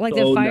 so like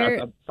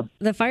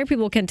the fire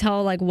people can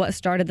tell like what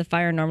started the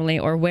fire normally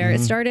or where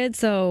it started.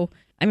 So,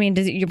 I mean,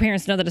 does your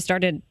parents know that it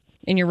started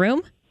in your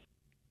room?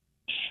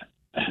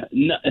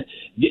 No,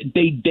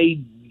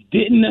 they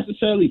didn't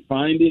necessarily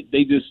find it.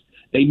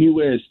 They knew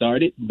where it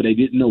started, but they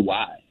didn't know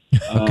why.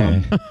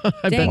 Okay.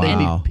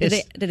 Wow.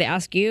 Did they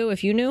ask you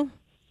if you knew?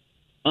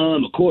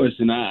 Of course,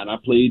 and I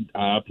played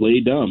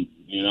dumb.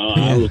 You know,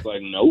 I was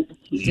like, nope.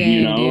 Dang,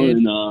 you know, dude.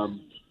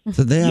 and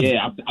So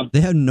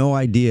they had no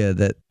idea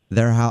that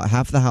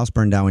half the house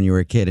burned down when you were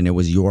a kid, and it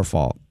was your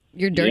fault.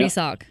 Your dirty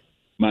sock.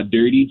 My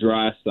dirty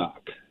dry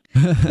sock.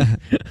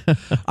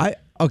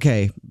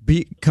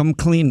 Come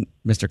clean,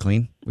 Mr.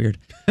 Clean. Weird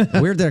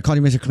that I called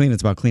you Mr. Clean.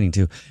 It's about cleaning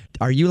too.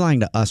 Are you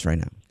lying to us right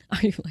now?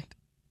 Are you like?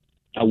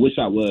 I wish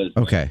I was.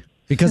 Okay,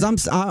 because I'm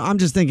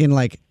just thinking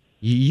like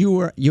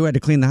you had to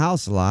clean the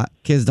house a lot.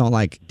 Kids don't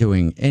like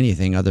doing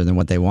anything other than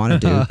what they want to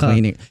do.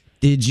 Cleaning.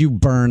 Did you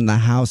burn the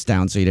house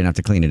down so you didn't have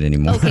to clean it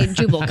anymore? Okay,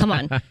 Jubal, come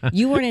on.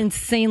 You were an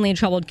insanely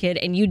troubled kid,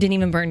 and you didn't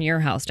even burn your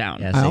house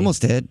down. Yeah, I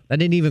almost did. That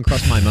didn't even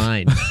cross my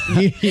mind.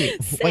 Wait,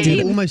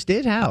 you almost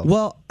did? How?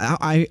 Well,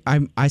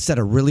 I set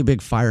a really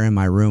big fire in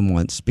my room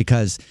once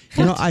because,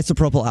 you know,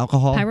 isopropyl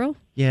alcohol. Pyro?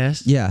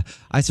 Yes. Yeah,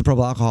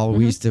 isopropyl alcohol.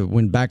 We used to,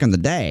 when back in the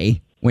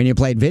day, when you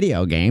played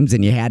video games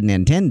and you had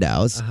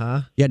Nintendos,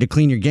 you had to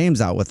clean your games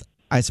out with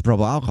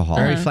isopropyl alcohol.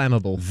 Very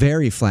flammable.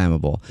 Very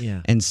flammable. Yeah.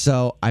 And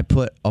so I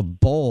put a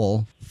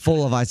bowl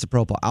full of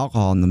isopropyl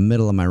alcohol in the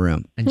middle of my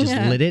room. And just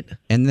lit it?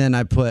 And then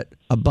I put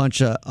a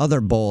bunch of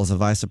other bowls of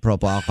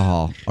isopropyl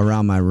alcohol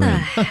around my room.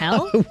 The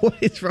hell? What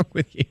is wrong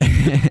with you?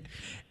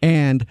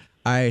 And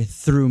I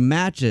threw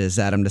matches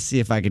at them to see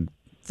if I could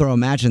throw a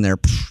match in there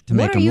to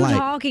make them light. What are you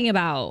talking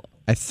about?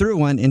 I threw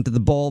one into the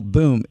bowl,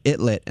 boom,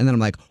 it lit. And then I'm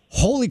like,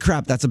 holy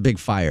crap, that's a big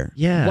fire.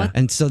 Yeah. What?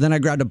 And so then I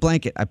grabbed a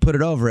blanket, I put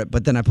it over it,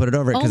 but then I put it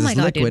over it because it's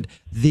liquid.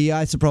 Dude. The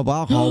isopropyl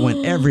alcohol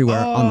went everywhere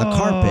on the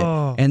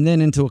carpet and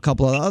then into a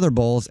couple of other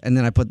bowls. And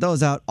then I put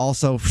those out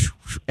also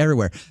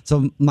everywhere.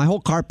 So my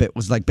whole carpet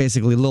was like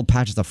basically little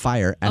patches of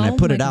fire. And I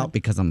put it out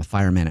because I'm a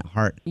fireman at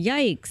heart.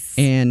 Yikes.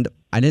 And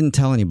I didn't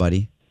tell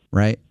anybody,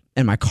 right?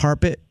 And my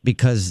carpet,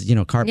 because, you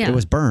know, it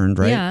was burned,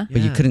 right? Yeah.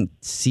 But you couldn't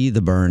see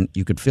the burn.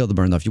 You could feel the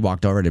burn, though. If you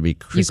walked over it, it'd be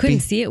crispy. You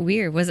couldn't see it?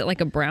 Weird. Was it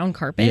like a brown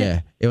carpet?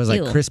 Yeah. It was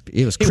like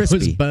crispy. It was crispy. It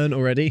was burnt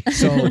already.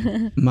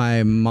 So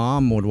my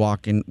mom would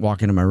walk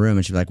into my room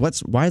and she'd be like,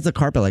 why is the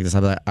carpet like this? I'd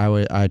be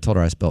like, I told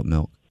her I spilled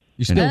milk.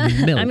 You spilled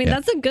milk? I mean,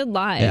 that's a good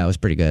lie. Yeah, it was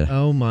pretty good.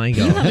 Oh, my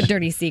God. You have a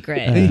dirty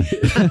secret.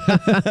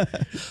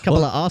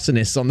 Couple of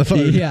arsonists on the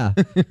phone. Yeah.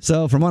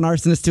 So from one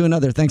arsonist to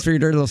another. Thanks for your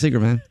dirty little secret,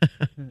 man.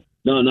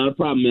 No, not a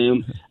problem,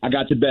 man. I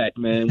got your back,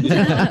 man. You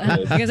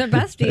guys are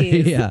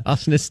besties. Yeah.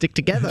 Arsonists stick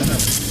together.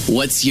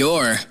 What's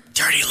your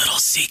dirty little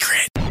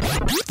secret?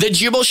 The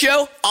Jubal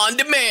Show on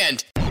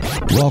demand.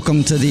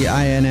 Welcome to the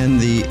INN,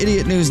 the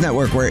Idiot News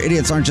Network, where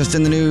idiots aren't just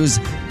in the news,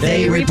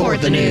 they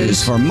report the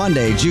news. For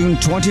Monday, June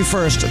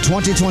 21st,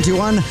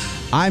 2021,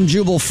 I'm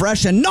Jubal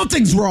Fresh, and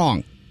nothing's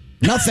wrong.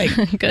 Nothing.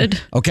 Good.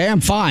 Okay,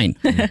 I'm fine.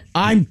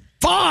 I'm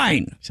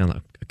fine. Sound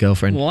like a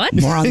girlfriend. What?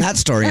 More on that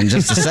story in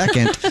just a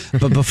second.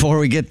 But before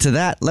we get to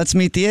that, let's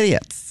meet the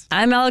idiots.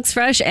 I'm Alex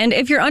Fresh, and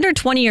if you're under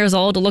 20 years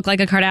old, look like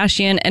a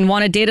Kardashian, and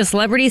want to date a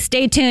celebrity,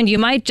 stay tuned. You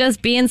might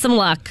just be in some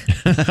luck.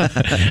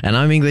 And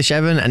I'm English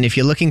Evan, and if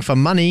you're looking for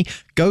money,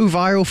 go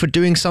viral for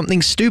doing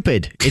something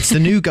stupid. It's the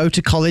new go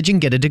to college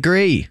and get a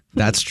degree.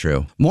 That's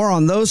true. More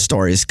on those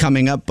stories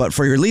coming up, but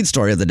for your lead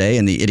story of the day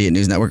in the Idiot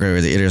News Network, where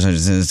the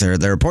idiots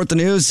they report the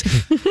news,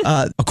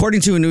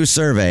 according to a new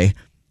survey,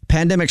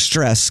 pandemic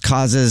stress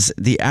causes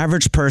the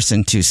average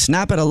person to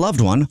snap at a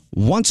loved one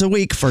once a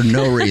week for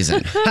no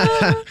reason.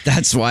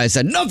 That's why I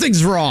said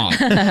nothing's wrong.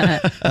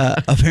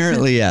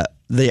 Apparently, yeah.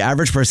 the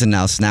average person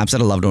now snaps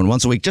at a loved one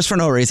once a week just for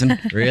no reason.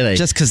 Really?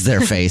 Just because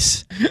their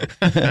face.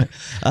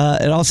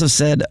 It also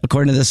said,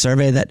 according to this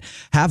survey, that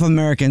half of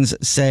Americans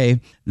say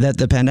that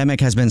the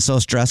pandemic has been so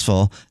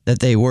stressful that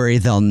they worry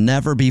they'll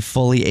never be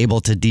fully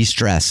able to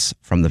de-stress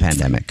from the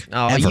pandemic.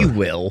 Oh, ever. you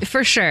will.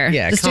 For sure.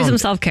 Yeah, Just do some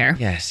self-care.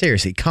 Yeah,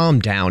 seriously, calm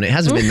down. It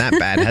hasn't been that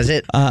bad, has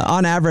it?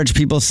 On average,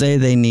 people say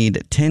they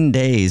need 10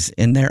 days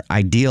in their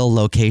ideal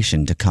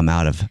location to come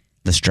out of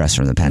the stress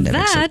from the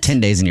pandemic. So That-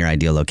 10 days in your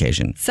ideal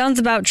location. Sounds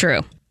about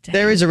true.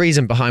 There is a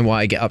reason behind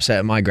why I get upset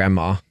at my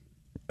grandma.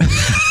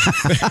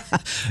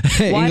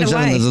 English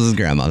this is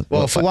grandma.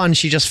 Well, for one,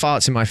 she just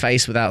farts in my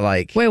face without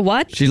like... Wait,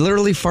 what? She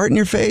literally fart in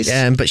your face?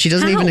 Yeah, but she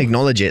doesn't even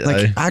acknowledge it, though.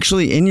 Like,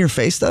 actually in your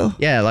face, though?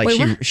 Yeah, like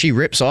Wait, she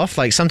rips off.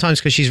 Like sometimes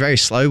because she's very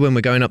slow when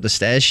we're going up the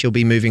stairs, she'll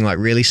be moving like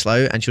really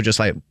slow and she'll just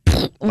like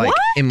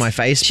in my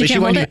face. She But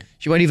can't hold it?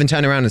 she won't even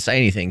turn around and say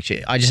anything.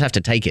 I just have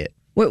to take it.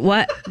 Wait,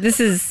 what? I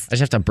just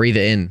have to breathe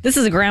it in. This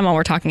is a grandma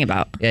we're talking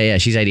about. Yeah,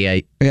 she's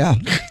 88. Yeah.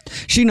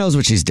 She knows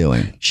what she's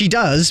doing. She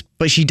does,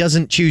 but she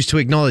doesn't choose to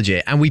acknowledge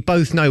it. And we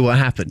both know what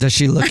happened. Does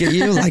she look at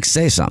you? Like,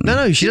 say something.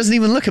 No, she doesn't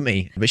even look at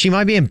me. But she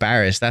might be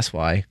embarrassed, that's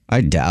why. I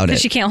doubt it.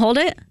 Because she can't hold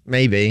it?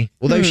 Maybe.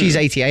 Although she's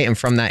 88 and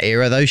from that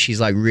era, though, she's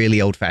like really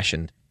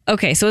old-fashioned.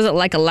 Okay, so is it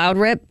like a loud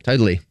rip?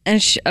 Totally. And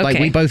okay. Like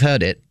we both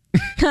heard it.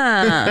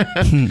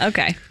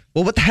 Okay.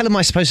 Well, what the hell am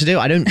I supposed to do?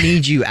 I don't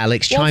need you,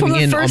 Alex, chiming in on my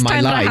Well, from the first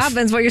time life. that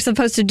happens, what you're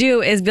supposed to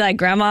do is be like,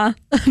 Grandma,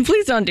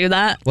 please don't do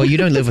that. Well, you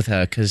don't live with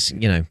her because,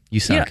 you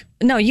suck.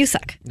 No, you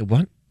suck.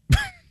 What?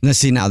 Now,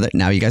 see,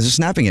 now you guys are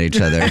snapping at each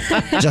other,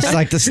 just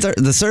like the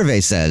survey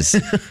says.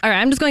 All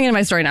right, I'm just going into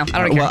my story now. I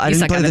don't care. Well, I You didn't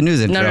suck play at the it.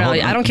 news intro. No, Hold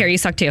on. I don't care. You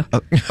suck too.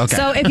 Okay.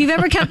 So if you've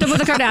ever kept up with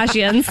the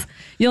Kardashians,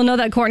 you'll know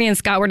that Kourtney and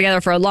Scott were together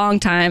for a long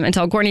time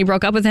until Kourtney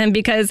broke up with him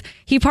because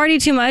he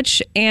partied too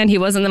much and he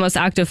wasn't the most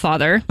active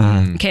father.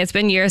 Okay, it's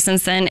been years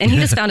since then. And he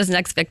just found his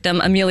next victim,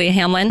 Amelia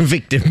Hamlin.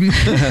 Victim.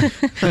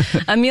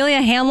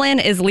 Amelia Hamlin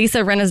is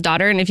Lisa Rinna's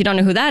daughter. And if you don't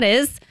know who that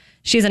is,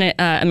 she's an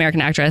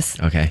American actress.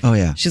 Okay. Oh,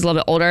 yeah. She's a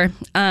little bit older.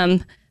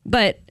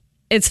 But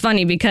it's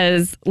funny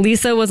because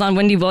Lisa was on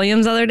Wendy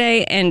Williams the other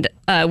day and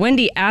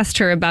Wendy asked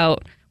her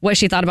about what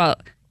she thought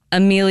about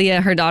Amelia,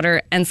 her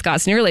daughter, and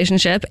Scott's new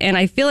relationship. And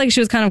I feel like she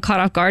was kind of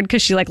caught off guard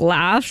because she like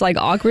laughed like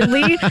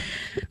awkwardly. And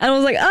I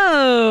was like,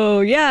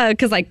 oh, yeah,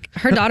 because like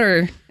her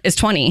daughter is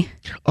 20.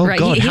 Oh, right?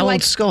 God. How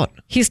old's Scott?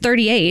 He's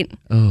 38,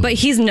 but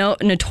he's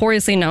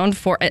notoriously known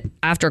for,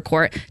 after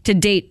court, to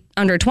date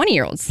under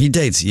 20-year-olds. He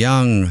dates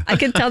young. I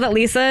could tell that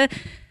Lisa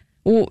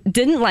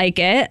didn't like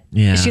it.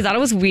 Yeah. She thought it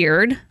was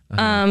weird.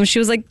 She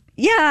was like,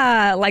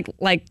 yeah,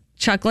 like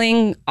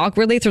chuckling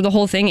awkwardly through the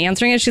whole thing,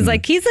 answering it. She's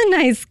like, he's a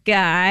nice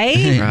guy.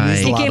 Right.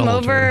 He came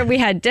over, we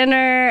had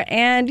dinner,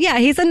 and yeah,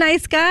 he's a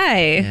nice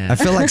guy. I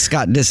feel like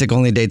Scott Disick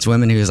only dates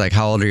women who's like,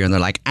 how old are you? And they're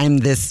like, I'm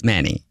this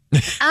many.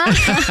 Like,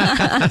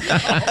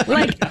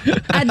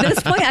 at this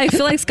point, I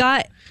feel like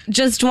Scott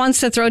just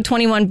wants to throw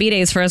 21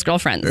 B-days for his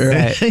girlfriends.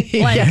 Right.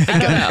 Like, I don't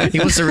know. He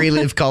wants to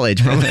relive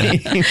college,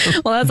 probably.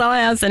 Well, that's all I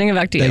have. Sending it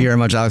back to you. Thank you very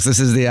much, Alex. This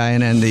is the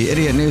INN, the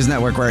Idiot News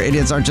Network, where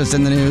idiots aren't just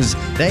in the news,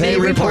 They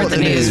report the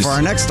news. For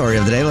our next story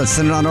of the day, let's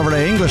send it on over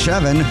to English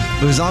Evan,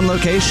 who's on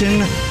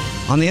location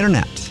on the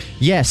internet.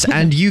 Yes,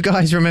 and you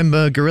guys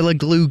remember Gorilla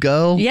Glue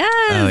Girl? Yes.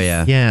 Oh,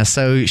 yeah. Yeah,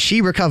 so she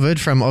recovered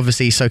from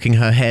obviously soaking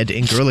her head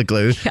in Gorilla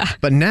Glue,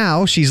 but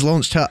now she's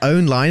launched her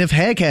own line of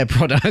hair care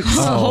products.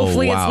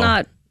 Hopefully it's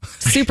not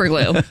super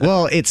glue.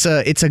 Well, it's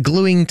a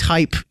gluing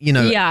type,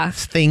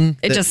 thing.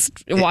 It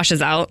just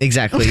washes out.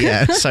 Exactly,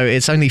 yeah. So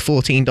it's only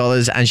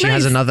 $14 and she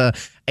has another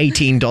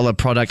 $18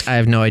 product. I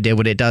have no idea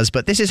what it does,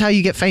 but this is how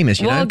you get famous,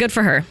 you know? Well, good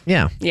for her.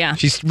 Yeah. Yeah.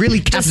 She's really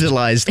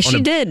capitalized on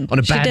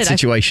a bad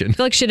situation. I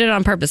feel like she did it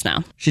on purpose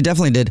now. She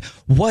definitely did.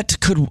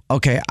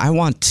 I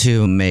want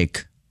to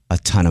make a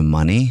ton of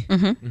money,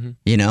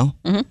 you know?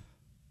 Mm-hmm.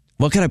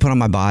 What can I put on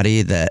my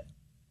body that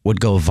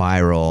would go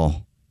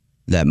viral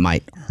that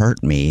might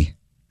hurt me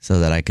so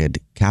that I could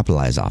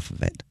capitalize off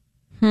of it?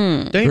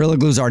 Gorilla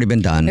Glue's already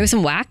been done. Maybe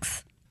some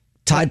wax?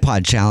 Tide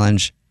Pod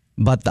Challenge,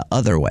 but the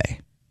other way.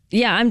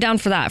 Yeah, I'm down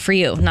for that. For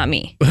you, not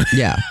me.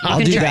 Yeah, I'll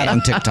can do try that it.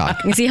 on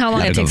TikTok. You see how long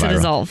Gotta it go takes to viral.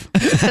 dissolve.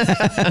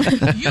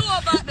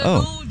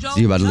 Oh, so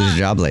you about to lose your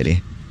job,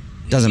 lady.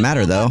 Doesn't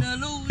matter, though,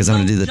 because I'm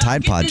going to do the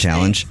Tide Pod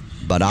Challenge,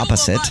 but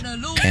opposite,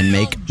 and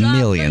make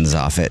millions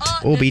off it.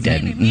 Or be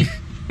dead.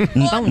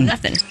 Oh,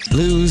 nothing.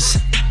 Lose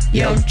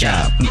your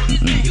job.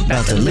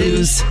 About to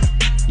lose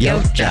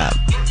your job.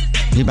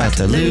 You about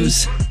to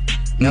lose.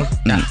 Nope.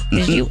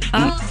 Is you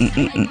up?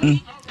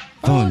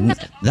 Oh,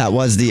 that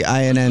was the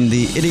INN,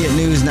 the Idiot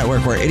News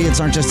Network, where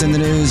idiots aren't just in the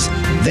news,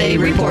 they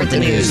report the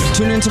news.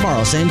 Tune in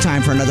tomorrow, same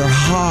time, for another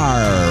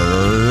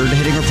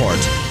hard-hitting report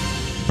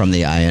from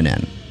the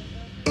INN.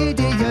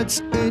 Idiots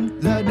in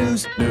the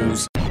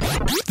news.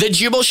 The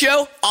Jubal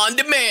Show on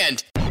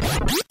demand.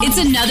 It's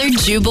another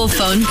Jubal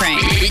phone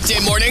prank.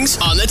 Weekday mornings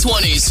on the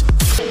 20s.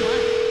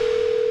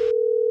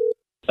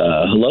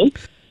 Hello?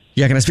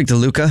 Yeah, can I speak to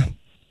Luca?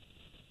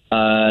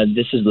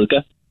 This is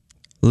Luca.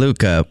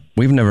 Luca,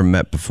 we've never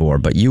met before,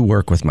 but you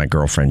work with my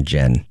girlfriend,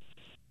 Jen.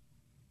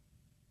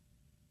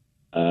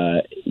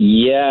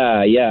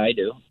 Yeah, I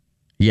do.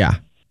 Yeah.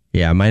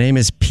 My name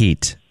is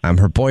Pete. I'm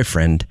her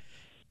boyfriend,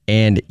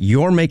 and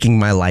you're making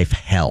my life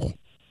hell.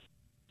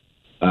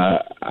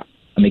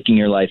 Making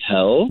your life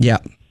hell? Yeah.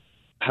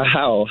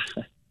 How?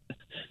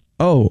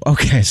 Oh,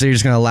 okay. So you're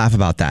just going to laugh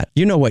about that.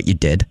 You know what you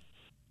did.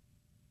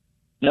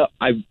 No,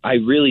 I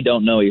really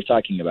don't know what you're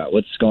talking about.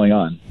 What's going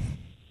on?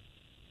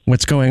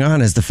 What's going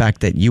on is the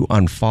fact that you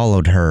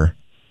unfollowed her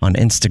on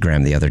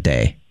Instagram the other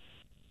day.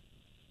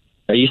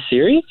 Are you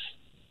serious?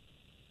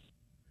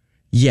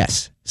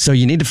 Yes. So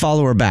you need to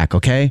follow her back,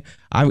 okay?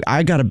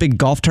 I got a big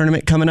golf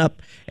tournament coming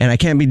up, and I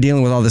can't be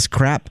dealing with all this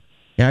crap.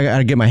 Yeah, I got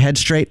to get my head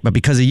straight. But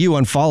because of you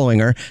unfollowing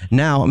her,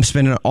 now I'm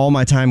spending all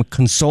my time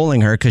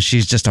consoling her because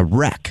she's just a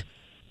wreck.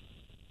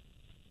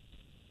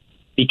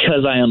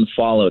 Because I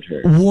unfollowed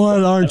her.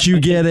 What aren't you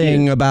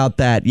getting about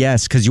that?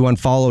 Yes, because you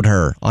unfollowed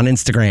her on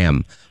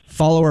Instagram.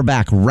 Follow her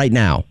back right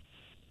now.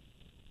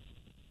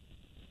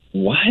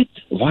 What?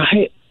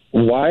 Why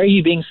are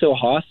you being so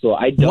hostile?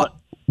 I don't.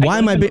 Why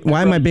am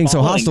I being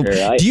so hostile?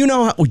 Do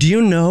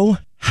you know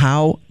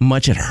how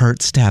much it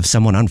hurts to have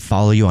someone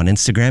unfollow you on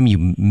Instagram,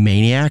 you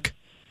maniac?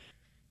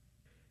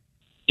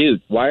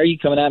 Dude, why are you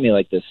coming at me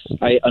like this?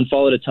 I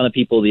unfollowed a ton of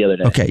people the other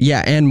day. Okay,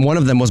 yeah, and one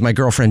of them was my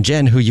girlfriend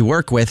Jen, who you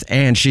work with,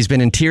 and she's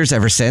been in tears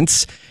ever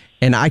since,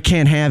 and I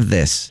can't have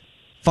this.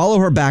 Follow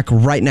her back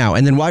right now,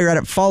 and then while you're at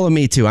it, follow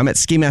me too. I'm at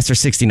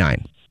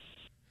SkiMaster69.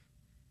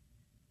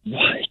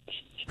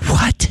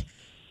 What?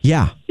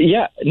 Yeah.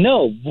 Yeah,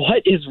 no,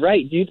 what is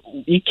right, dude?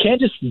 You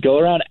can't just go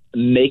around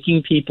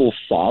making people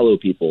follow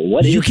people.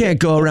 You can't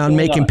go around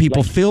making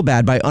people feel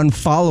bad by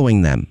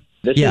unfollowing them.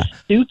 This is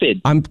stupid.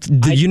 I'm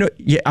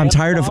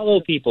tired of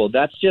follow people.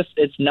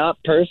 It's not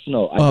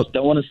personal. I just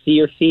don't want to see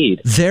your feed.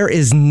 There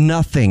is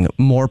nothing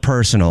more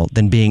personal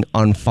than being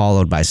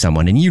unfollowed by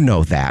someone, and you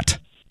know that.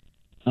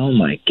 Oh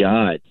my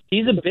God.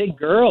 She's a big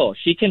girl.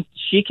 She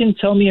can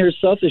tell me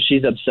herself if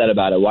she's upset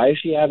about it. Why is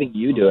she having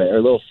you do it?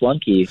 Her little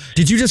flunky.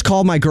 Did you just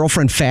call my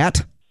girlfriend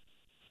fat?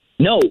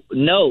 No,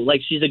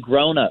 like she's a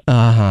grown-up.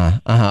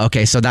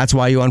 Okay, so that's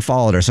why you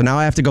unfollowed her. So now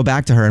I have to go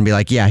back to her and be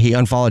like, yeah, he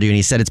unfollowed you, and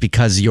he said it's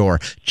because you're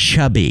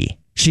chubby.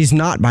 She's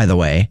not, by the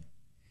way.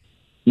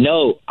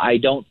 No, I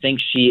don't think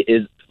she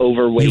is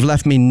overweight. You've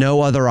left me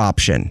no other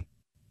option.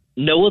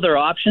 No other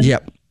option?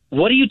 Yep.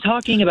 What are you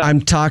talking about?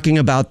 I'm talking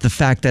about the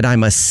fact that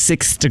I'm a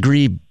 6th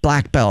degree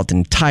black belt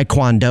in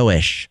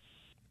Taekwondo-ish.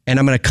 And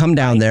I'm going to come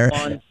down there.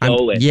 And I'm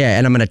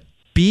going to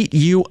beat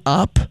you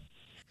up.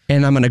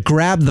 And I'm going to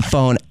grab the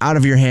phone out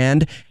of your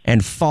hand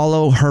and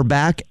follow her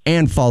back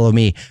and follow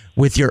me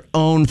with your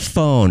own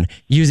phone,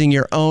 using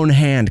your own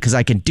hand, because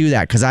I can do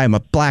that because I am a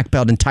black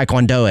belt in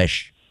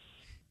Taekwondo-ish.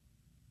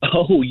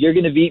 Oh, you're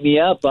going to beat me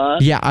up, huh?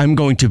 Yeah, I'm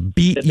going to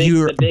beat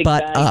your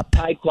butt up.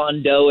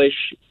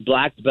 Taekwondo-ish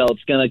black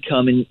belt's going to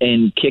come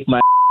and kick my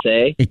ass,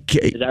 eh?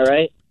 Is that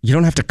right? You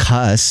don't have to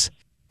cuss,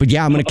 but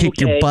yeah, I'm going to kick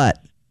your butt.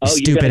 You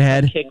stupid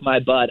head. Kick my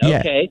butt. Yeah,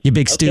 okay. You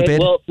big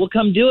stupid. Well, we'll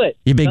come do it.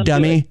 You big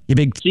dummy. You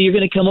big. So you're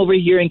going to come over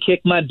here and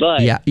kick my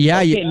butt. Yeah.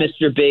 Okay,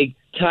 Mr. Big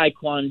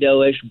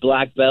Taekwondo-ish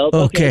black belt.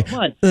 Okay. Come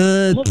on.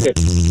 Come over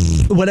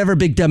here. Whatever,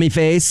 big dummy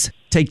face.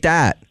 Take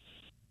that.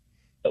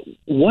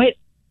 What?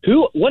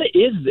 What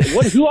is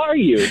this? Who are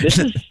you? This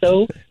is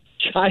so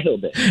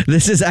childish.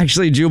 This is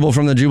actually Jubal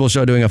from the Jubal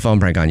Show doing a phone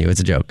prank on you.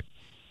 It's a joke.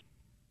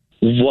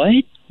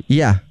 What?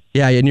 Yeah,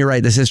 and you're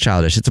right. This is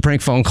childish. It's a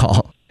prank phone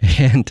call.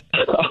 And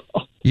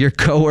your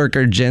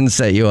coworker Jen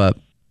set you up.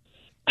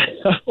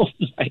 Oh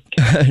my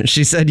God.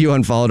 She said you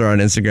unfollowed her on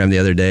Instagram the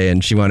other day,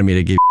 and she wanted me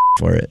to give you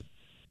for it.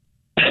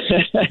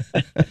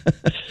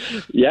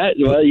 Yeah,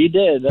 well, you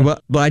did.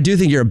 Well, I do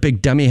think you're a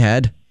big dummy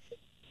head.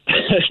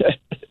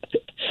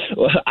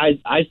 Well,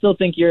 I still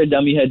think you're a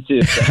dummy head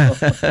too.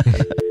 So.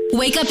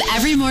 Wake up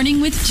every morning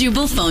with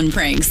Jubal phone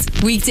pranks.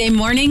 Weekday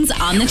mornings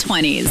on the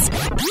 20s.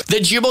 The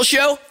Jubal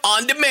Show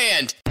on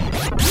demand.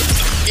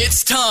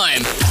 It's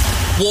time.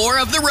 War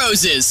of the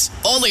Roses,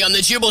 only on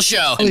The Jubal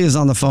Show. Ellie is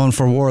on the phone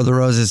for War of the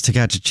Roses to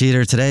catch a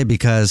cheater today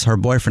because her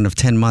boyfriend of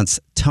 10 months,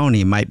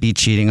 Tony, might be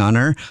cheating on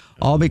her,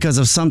 all because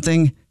of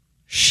something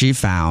she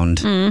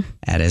found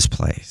at his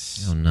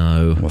place. Oh,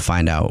 no. We'll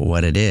find out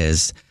what it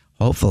is.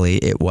 Hopefully,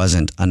 it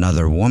wasn't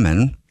another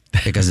woman,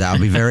 because that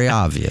would be very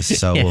obvious.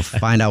 So we'll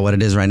find out what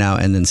it is right now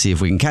and then see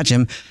if we can catch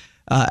him.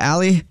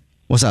 Allie,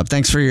 what's up?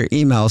 Thanks for your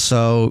email.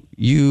 So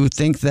you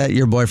think that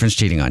your boyfriend's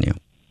cheating on you?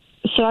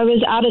 So I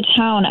was out of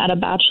town at a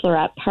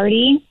bachelorette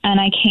party,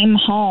 and I came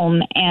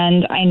home,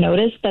 and I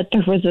noticed that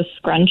there was a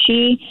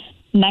scrunchie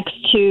next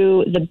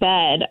to the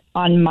bed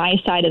on my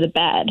side of the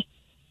bed,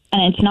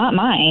 and it's not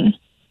mine.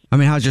 I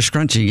mean, how's your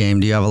scrunchie game?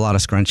 Do you have a lot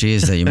of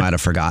scrunchies that you might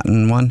have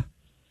forgotten one?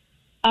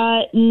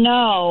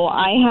 No,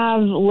 I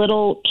have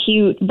little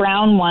cute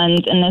brown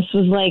ones, and this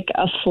was like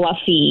a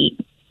fluffy,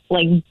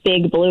 like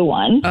big blue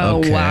one. Oh,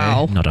 okay.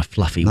 Wow. Not a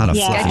fluffy Not one. a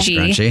fluffy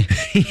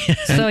scrunchie.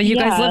 So you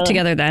guys live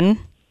together then?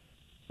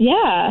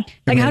 Yeah.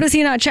 Like, how does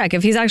he not check?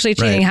 If he's actually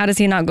cheating, Right. how does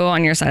he not go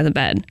on your side of the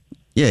bed?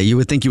 Yeah, you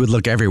would think you would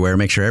look everywhere,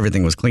 make sure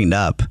everything was cleaned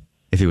up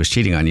if he was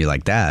cheating on you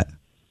like that.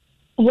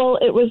 Well,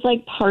 it was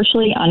like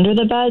partially under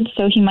the bed,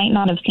 so he might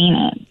not have seen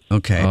it.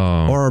 Okay.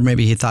 Or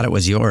maybe he thought it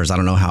was yours. I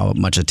don't know how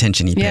much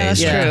attention he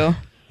pays. that's true.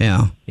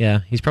 Yeah. Yeah,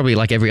 he's probably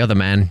like every other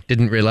man.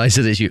 Didn't realize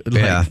that it's you.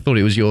 Thought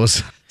it was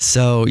yours.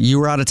 So you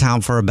were out of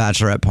town for a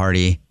bachelorette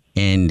party,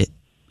 and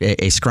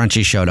a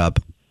scrunchie showed up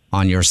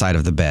on your side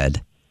of the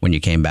bed when you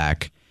came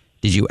back.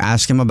 Did you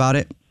ask him about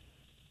it?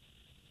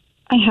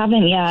 I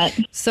haven't yet.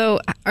 So,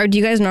 do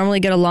you guys normally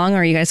get along? Or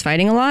are you guys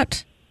fighting a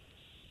lot?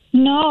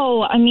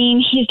 No, I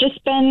mean, he's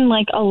just been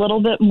like a little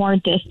bit more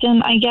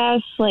distant, I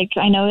guess. Like,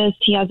 I noticed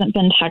he hasn't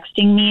been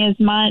texting me as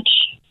much.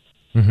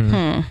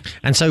 Mm-hmm.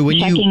 And so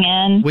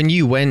when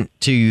you went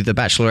to the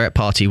bachelorette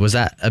party, was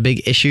that a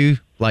big issue,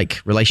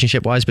 like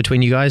relationship wise,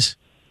 between you guys?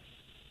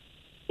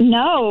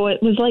 No,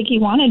 it was like he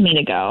wanted me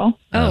to go.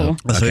 Oh.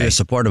 So you're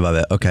supportive of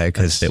it. Okay,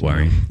 because a bit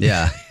worrying.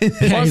 Yeah.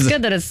 Well, it's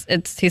good that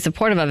he's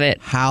supportive of it.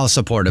 How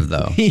supportive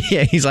though?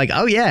 Yeah, he's like,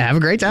 oh yeah, have a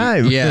great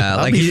time. Yeah,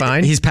 I'll be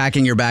fine. He's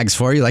packing your bags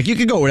for you. Like, you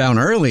could go down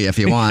early if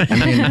you want.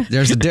 I mean,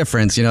 there's a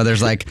difference. You know,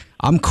 there's like,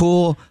 I'm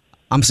cool.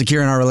 I'm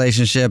secure in our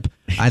relationship.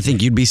 I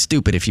think you'd be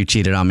stupid if you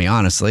cheated on me,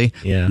 honestly.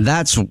 Yeah.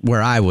 That's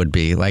where I would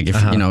be. Like,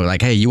 if, you know,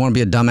 like, hey, you want to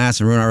be a dumbass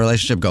and ruin our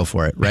relationship? Go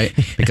for it, right?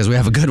 Because we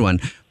have a good one.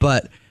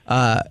 But,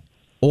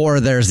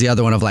 or there's the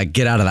other one of like,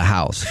 get out of the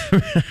house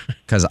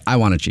because I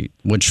want to cheat.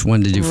 Which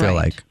one did you feel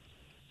like?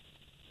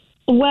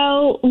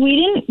 Well, we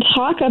didn't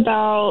talk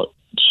about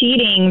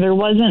cheating. There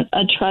wasn't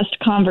a trust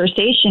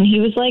conversation. He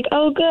was like,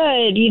 oh,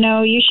 good. You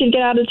know, you should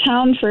get out of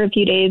town for a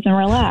few days and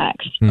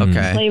relax.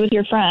 Okay. Play with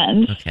your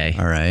friends. Okay.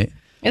 All right.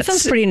 It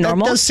sounds pretty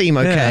normal. That does seem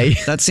okay.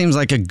 Yeah, that seems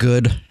like a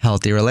good,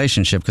 healthy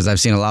relationship because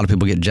I've seen a lot of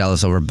people get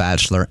jealous over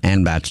bachelor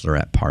and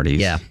bachelorette parties.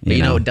 Yeah. But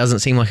you know, it doesn't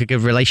seem like a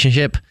good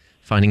relationship.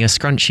 Finding a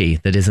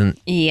scrunchie that isn't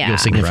your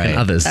significant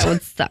others. That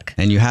would suck.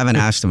 And you haven't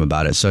asked him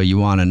about it, so you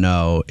want to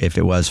know if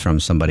it was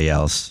from somebody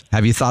else.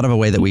 Have you thought of a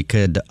way that we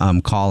could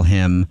call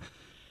him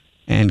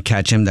and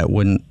catch him that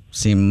wouldn't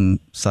seem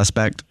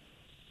suspect?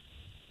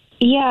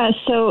 Yeah,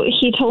 so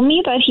he told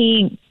me that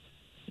he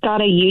got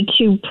a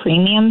YouTube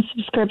premium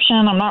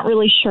subscription. I'm not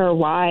really sure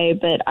why,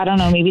 but I don't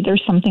know. Maybe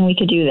there's something we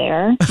could do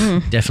there.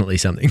 Definitely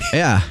something.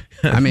 Yeah.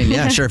 I mean,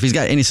 yeah, sure. If he's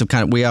got any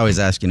kind of, we always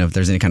ask, you know, if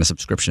there's any kind of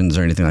subscriptions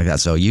or anything like that.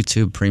 So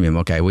YouTube premium.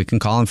 Okay. We can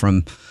call him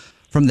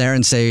from there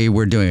and say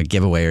we're doing a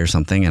giveaway or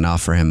something and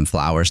offer him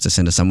flowers to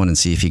send to someone and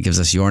see if he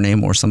gives us your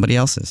name or somebody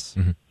else's.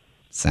 Mm-hmm.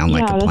 Sound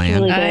like a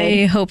plan?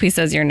 Really I hope he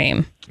says your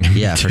name.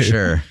 Yeah, for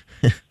sure.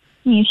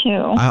 Me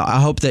too. I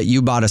hope that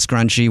you bought a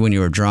scrunchie when you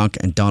were drunk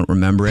and don't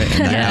remember it,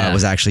 and that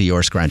was actually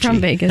your scrunchie.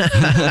 From Vegas.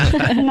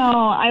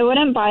 No, I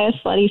wouldn't buy a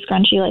slutty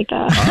scrunchie like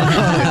that.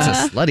 Oh,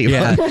 it's a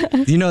slutty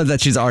one. You know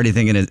that she's already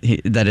thinking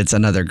that it's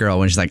another girl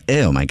when she's like,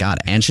 ew, my God,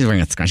 and she's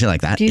wearing a scrunchie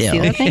like that? Do you see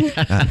that thing?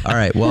 All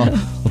right, well,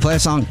 we'll play a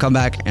song, come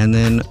back, and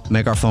then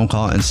make our phone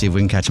call and see if we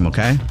can catch him,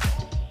 okay?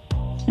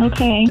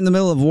 Okay. In the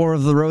middle of War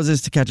of the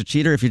Roses to catch a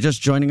cheater. If you're just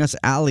joining us,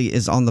 Allie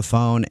is on the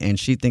phone, and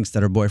she thinks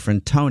that her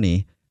boyfriend,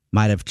 Tony,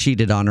 might have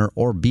cheated on her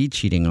or be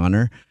cheating on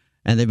her.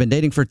 And they've been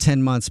dating for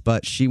 10 months,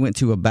 but she went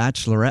to a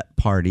bachelorette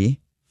party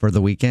for the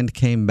weekend,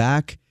 came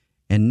back,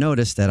 and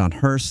noticed that on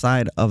her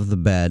side of the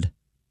bed,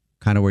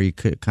 kind of where you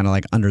could, kind of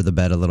like under the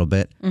bed a little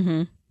bit,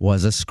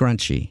 was a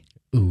scrunchie.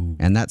 Ooh.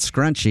 And that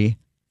scrunchie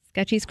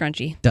Sketchy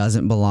scrunchie.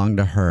 doesn't belong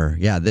to her.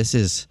 Yeah, this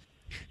is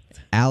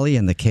Allie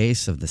in the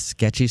case of the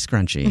sketchy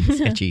scrunchie.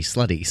 Sketchy,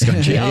 slutty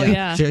scrunchie. Oh,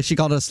 yeah. She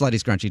called it a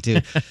slutty scrunchie,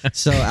 too.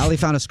 So Allie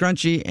found a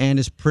scrunchie and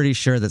is pretty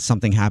sure that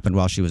something happened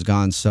while she was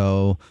gone.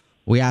 So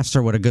we asked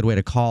her what a good way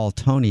to call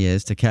Tony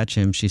is to catch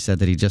him. She said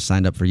that he just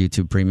signed up for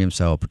YouTube Premium,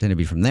 so pretend to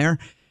be from there.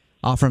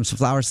 Offer him some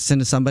flowers to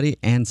send to somebody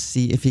and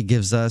see if he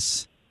gives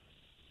us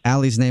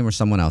Allie's name or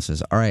someone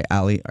else's. All right,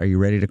 Allie, are you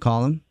ready to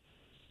call him?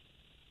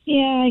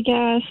 Yeah, I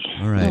guess.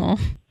 All right. Aww.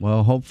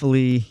 Well,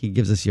 hopefully he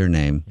gives us your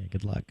name. Yeah,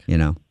 good luck. You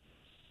know.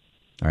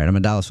 All right, I'm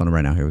going to dial this phone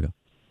right now. Here we go.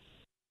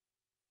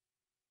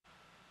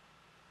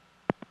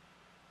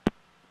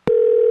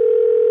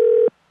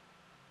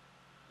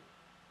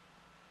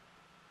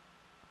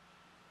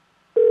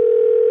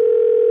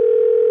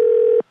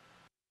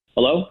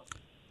 Hello?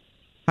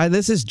 Hi,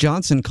 this is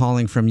Johnson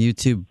calling from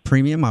YouTube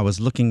Premium. I was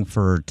looking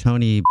for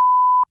Tony.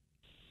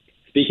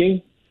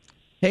 Speaking.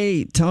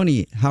 Hey,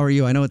 Tony, how are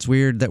you? I know it's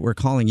weird that we're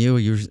calling you.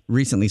 You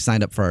recently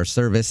signed up for our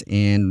service,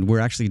 and we're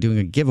actually doing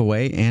a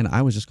giveaway, and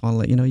I was just calling to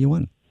let you know you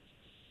won.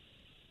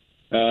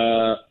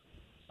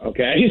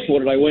 Okay. What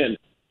did I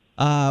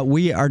win?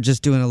 We are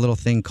just doing a little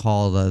thing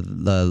called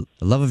the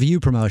Love of You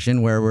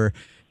promotion, where we're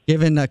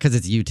giving, because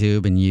it's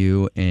YouTube and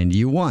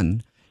you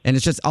won. And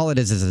it's just, all it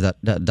is a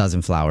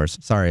dozen flowers.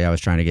 Sorry, I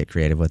was trying to get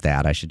creative with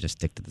that. I should just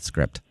stick to the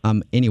script.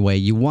 Anyway,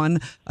 you won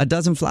a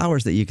dozen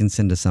flowers that you can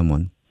send to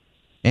someone.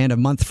 And a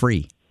month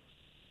free.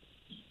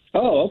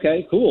 Oh,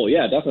 okay. Cool.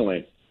 Yeah,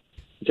 definitely.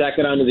 Tack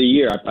it onto the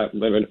year. I'm probably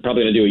going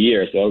to do a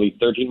year, so it'll be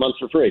 13 months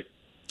for free.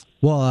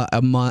 Well,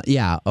 a month,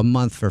 yeah, a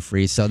month for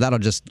free. So that'll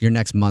just, your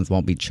next month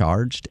won't be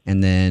charged.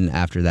 And then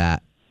after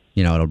that,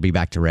 it'll be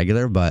back to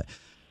regular. But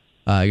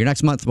your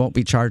next month won't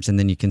be charged, and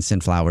then you can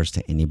send flowers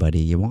to anybody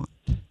you want.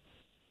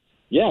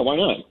 Yeah, why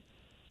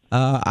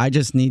not? I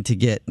just need to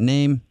get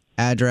name,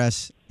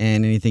 address,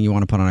 and anything you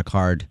want to put on a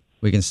card.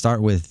 We can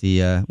start with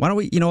the. Why don't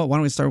we? You know what? Why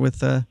don't we start with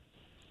the?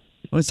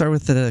 Why don't we start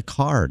with the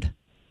card?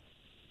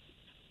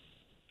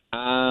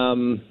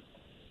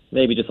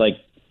 Maybe just like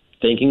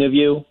thinking of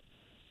you.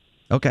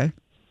 Okay,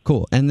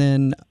 cool. And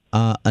then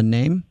a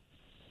name.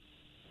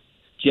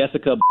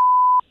 Jessica.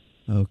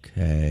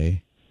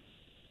 Okay.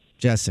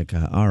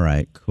 Jessica. All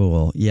right,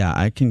 cool. Yeah,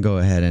 I can go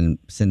ahead and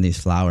send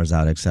these flowers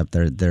out, except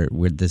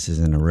this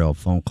isn't a real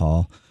phone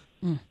call.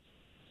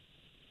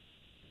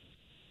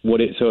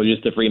 So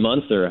just the free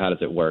months, or how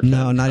does it work?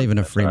 No, not even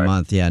a free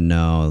month. Yeah,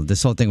 no.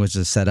 This whole thing was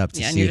just set up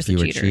to see if you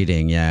were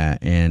cheating. Yeah,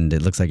 and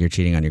it looks like you're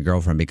cheating on your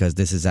girlfriend because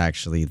this is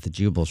actually the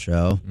Jubal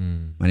show.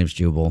 My name's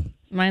Jubal.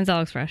 Mine's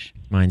Alex Fresh.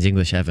 Mine's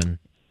English Evan.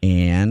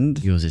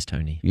 And yours is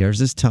Tony. Yours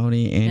is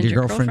Tony, and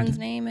your girlfriend's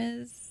name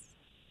is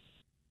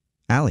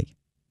Allie.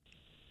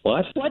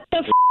 What? What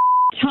the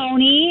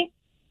Tony?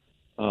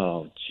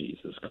 Oh,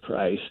 Jesus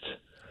Christ.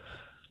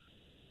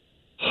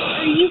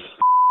 Are you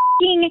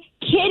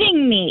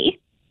kidding me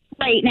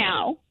right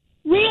now?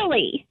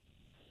 Really?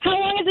 How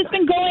long has this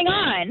been going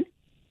on?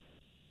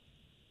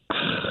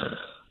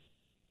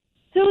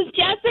 Who's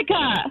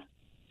Jessica?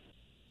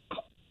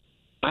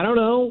 I don't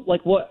know.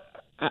 Like, what?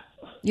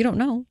 You don't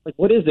know. Like,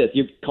 what is this?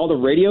 You called a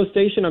radio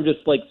station? I'm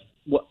just like,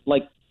 what?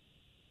 Like,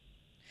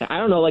 I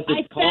don't know. Like,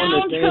 just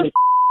calling the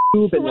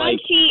her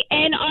scrunchie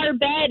in our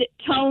bed,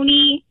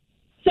 Tony.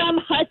 Some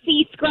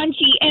hussy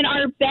scrunchie in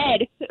our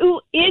bed. Who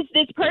is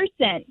this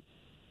person?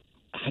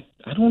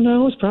 I don't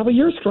know. It's probably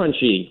your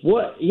scrunchie.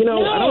 What? I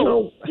don't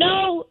know.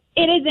 No,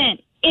 it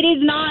isn't. It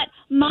is not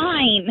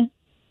mine.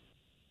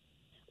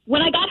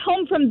 When I got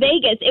home from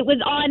Vegas, it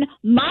was on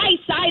my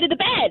side of the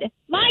bed.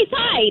 My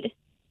side.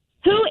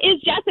 Who is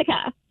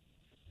Jessica?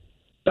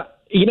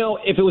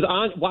 If it was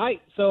on,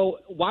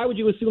 why would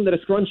you assume that a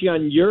scrunchie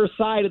on your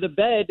side of the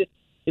bed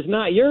is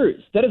not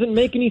yours? That doesn't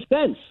make any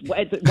sense.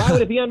 Why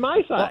would it be on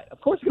my side?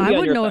 Of course it's going to be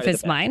on your side. I would know if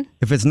it's mine.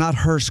 If it's not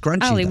her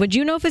scrunchie. Allie, would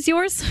you know if it's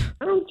yours?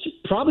 I don't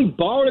probably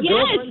borrowed a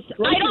girlfriend's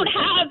scrunchie. I don't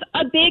have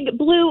a big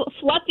blue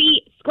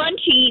fluffy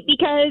scrunchie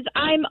because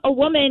I'm a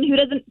woman who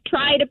doesn't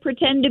try to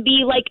pretend to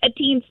be like a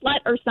teen slut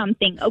or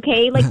something,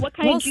 okay? Like, what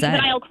kind of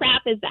juvenile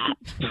crap is that?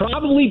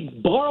 Probably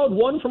borrowed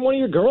one from one of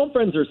your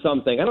girlfriends or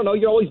something. I don't know.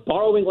 You're always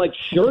borrowing like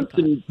shirts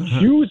and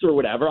shoes or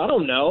whatever. I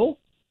don't know.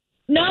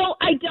 No,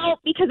 I don't,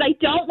 because I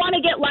don't want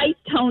to get lice,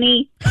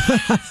 Tony.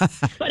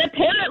 But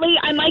apparently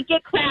I might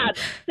get crabs.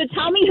 So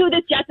tell me who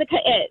this Jessica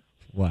is.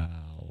 Wow.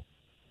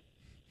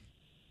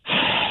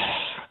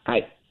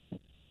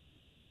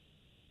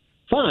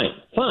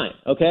 Fine,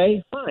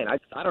 okay? Fine.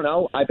 I don't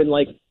know. I've been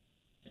like,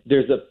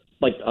 there's a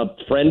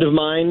friend of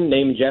mine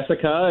named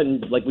Jessica,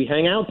 and like we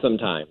hang out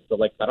sometimes. So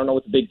like, I don't know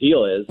what the big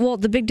deal is. Well,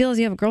 the big deal is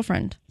you have a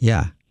girlfriend.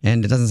 Yeah,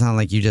 and it doesn't sound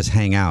like you just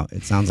hang out.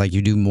 It sounds like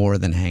you do more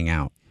than hang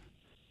out.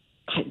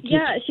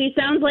 Yeah, she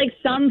sounds like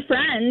some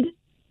friend.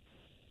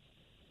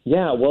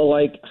 Yeah, well,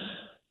 like,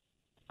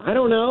 I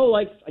don't know.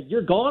 Like,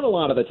 you're gone a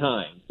lot of the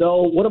time.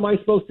 So what am I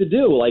supposed to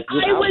do? Like,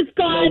 I was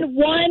gone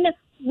one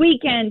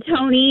weekend,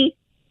 Tony.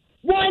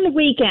 1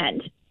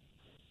 weekend.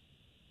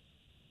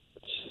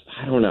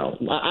 I don't know.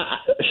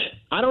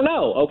 I don't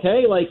know,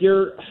 okay? Like,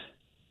 you're...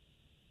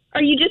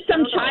 Are you just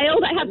some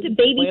child? I have to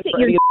babysit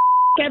your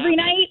every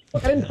night?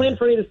 Look, I didn't plan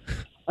for any of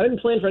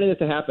this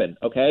to happen,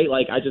 okay?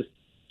 Like,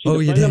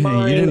 you didn't?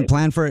 You didn't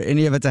plan for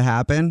any of it to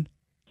happen?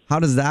 How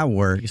does that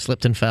work? You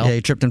slipped and fell? Yeah,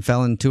 you tripped and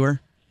fell into her?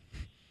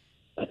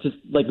 Just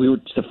like we were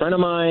just a friend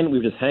of mine. We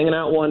were just hanging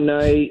out one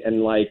night,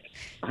 and like,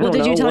 Well,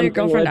 did you tell your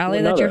girlfriend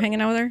Allie that you're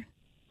hanging out with her?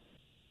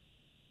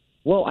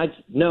 Well,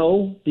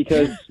 no,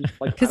 because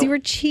you were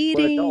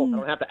cheating. I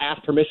don't have to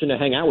ask permission to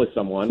hang out with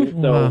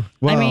someone. So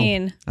well, I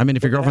mean,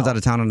 if your girlfriend's out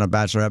of town on a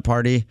bachelorette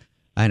party,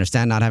 I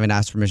understand not having to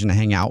ask permission to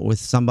hang out with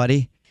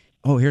somebody.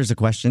 Oh, here's a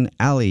question,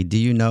 Allie. Do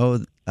you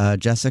know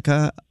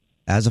Jessica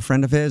as a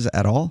friend of his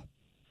at all?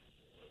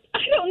 I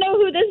don't know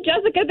who this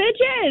Jessica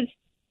bitch is.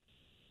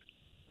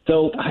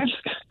 So,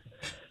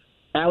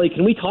 Allie,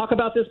 can we talk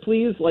about this,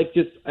 please? Like,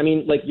 can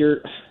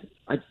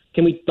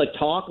we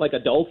talk like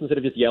adults instead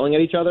of just yelling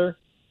at each other?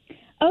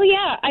 Oh,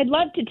 yeah. I'd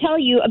love to tell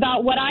you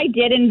about what I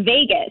did in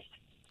Vegas.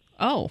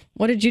 Oh,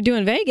 what did you do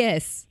in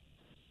Vegas?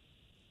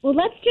 Well,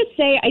 let's just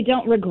say I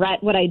don't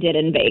regret what I did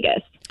in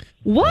Vegas.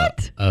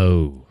 What?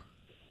 Oh.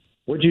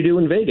 What'd you do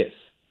in Vegas?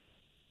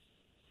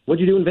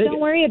 Don't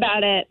worry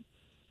about it.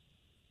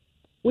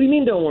 What do you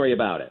mean don't worry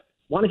about it?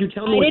 Why don't you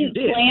tell me what you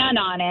did? I didn't plan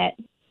on it.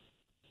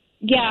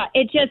 Yeah,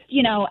 it just,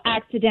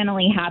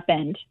 accidentally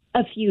happened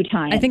a few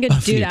times. I think a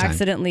dude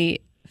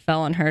accidentally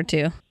fell on her,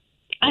 too.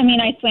 I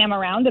mean, I swam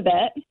around a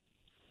bit.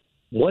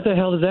 What the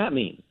hell does that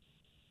mean?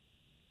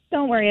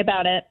 Don't worry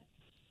about it.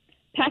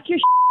 Pack your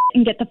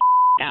and get the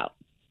out.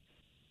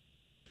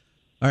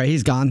 All right,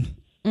 he's gone.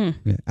 Yeah.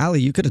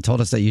 Allie, you could have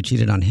told us that you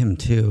cheated on him,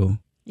 too.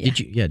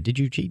 Yeah. Did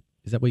you cheat?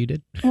 Is that what you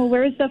did? Well,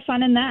 where's the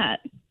fun in that?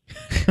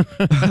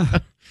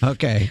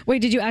 Okay. Wait,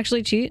 did you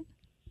actually cheat?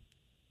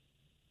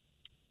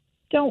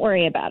 Don't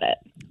worry about it.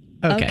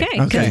 Okay,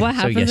 because what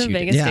happens in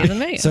Vegas stays in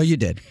Vegas. So you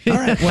did. All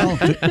right,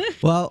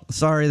 well,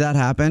 sorry that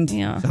happened.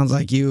 Yeah. Sounds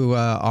like you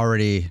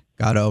already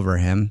got over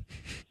him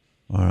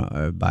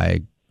or by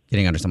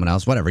getting under someone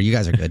else. Whatever. You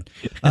guys are good.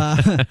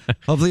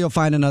 Hopefully you'll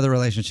find another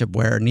relationship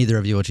where neither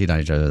of you will cheat on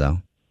each other, though.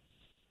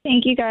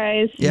 Thank you,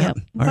 guys. Yeah. Yep.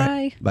 All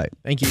right. Bye.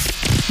 Thank you.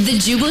 The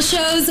Jubal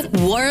Show's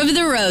War of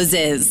the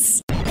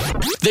Roses.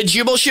 The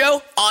Jubal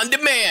Show on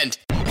demand.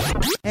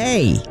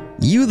 Hey,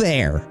 you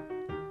there.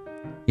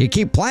 You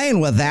keep playing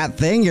with that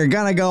thing, you're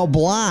going to go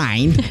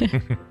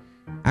blind.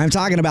 I'm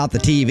talking about the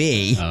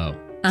TV. Oh.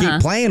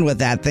 Keep playing with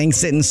that thing,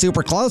 sitting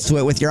super close to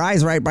it with your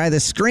eyes right by the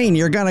screen.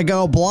 You're going to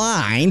go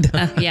blind.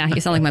 Yeah, you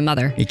sound like my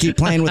mother. You keep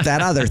playing with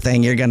that other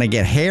thing, you're going to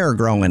get hair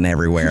growing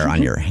everywhere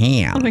on your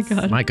hands. Oh my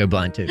God. Might go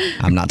blind too.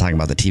 I'm not talking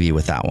about the TV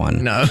with that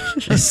one. No.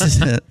 This is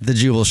the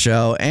Jubal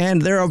Show,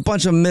 and there are a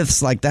bunch of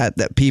myths like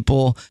that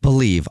people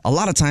believe. A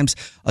lot of times,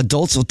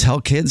 adults will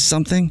tell kids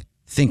something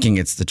thinking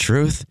it's the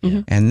truth,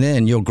 and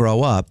then you'll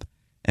grow up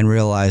and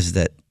realize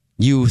that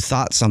you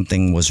thought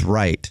something was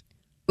right.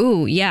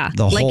 Ooh, yeah.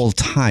 The whole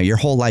time, your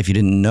whole life, you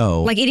didn't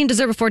know. Like eating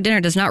dessert before dinner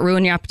does not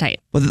ruin your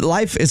appetite. But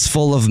life is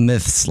full of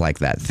myths like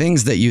that.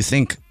 Things that you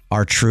think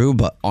are true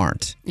but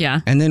aren't. Yeah.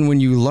 And then when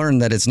you learn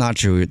that it's not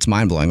true, it's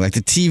mind-blowing. Like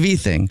the TV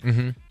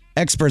thing.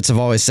 Experts have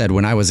always said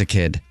when I was a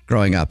kid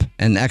growing up,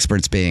 and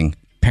experts being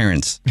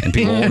parents and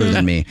people older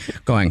than me,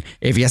 going,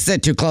 if you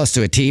sit too close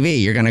to a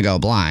TV, you're going to go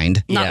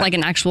blind. Not like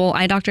an actual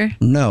eye doctor?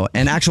 No.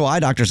 And actual eye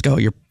doctors go,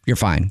 you're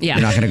fine. Yeah.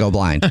 You're not going to go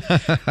blind.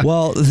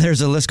 Well,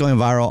 there's a list going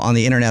viral on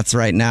the internets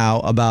right now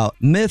about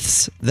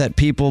myths that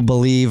people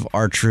believe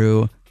are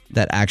true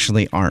that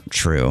actually aren't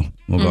true.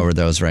 We'll go over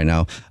those right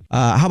now.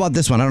 How about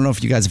this one? I don't know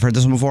if you guys have heard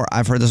this one before.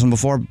 I've heard this one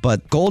before,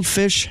 but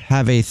goldfish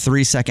have a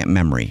 3-second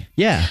memory.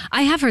 Yeah.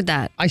 I have heard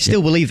that. I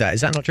still believe that.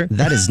 Is that not true?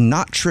 That is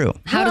not true.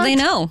 How do they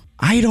know?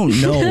 I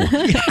don't know.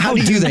 How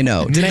do they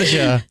know?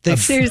 Measure.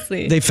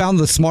 Seriously. They found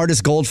the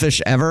smartest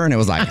goldfish ever, and it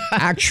was like,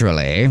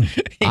 actually,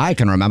 I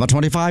can remember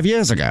 25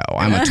 years ago.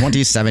 I'm a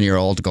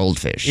 27-year-old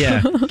goldfish.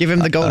 Yeah. Give him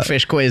the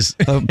goldfish quiz.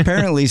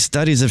 Apparently,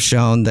 studies have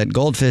shown that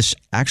goldfish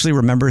actually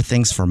remember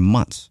things for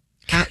months.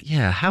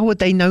 How would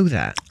they know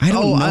that? I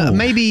don't know.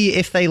 Maybe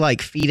if they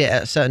like feed it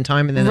at a certain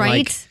time and then they're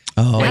Right? like,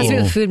 It has to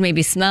do with food,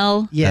 maybe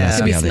smell. Yeah.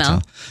 Could be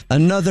smell.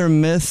 Another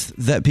myth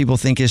that people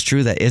think is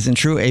true that isn't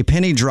true. A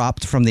penny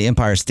dropped from the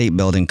Empire State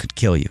Building could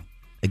kill you.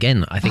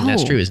 Again, I think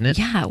that's true, isn't it?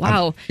 Yeah,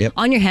 wow. Yep.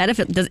 On your head, if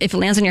it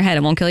lands on your head,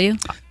 it won't kill you?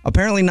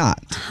 Apparently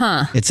not.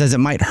 Huh. It says it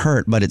might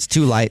hurt, but it's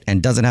too light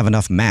and doesn't have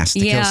enough mass to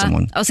kill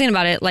someone. I was thinking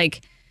about it,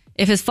 like,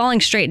 if it's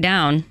falling straight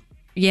down,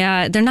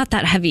 they're not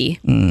that heavy.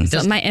 So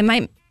it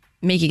might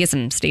make you get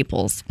some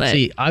staples. But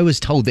See, I was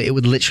told that it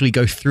would literally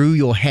go through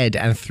your head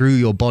and through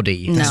your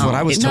body. That's what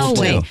I was told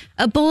no way. too.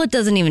 A bullet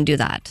doesn't even do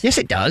that. Yes,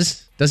 it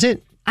does. Does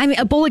it? I mean,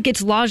 a bullet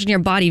gets lodged in your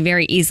body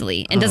very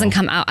easily and doesn't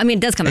come out. I mean,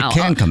 it does come out. It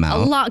can come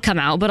out. A lot come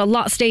out, but a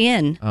lot stay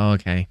in. Oh,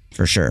 okay.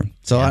 For sure.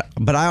 So,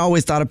 but I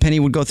always thought a penny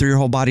would go through your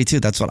whole body too.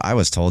 That's what I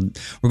was told.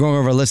 We're going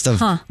over a list of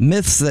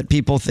myths that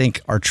people think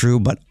are true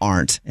but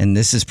aren't. And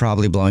this is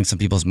probably blowing some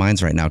people's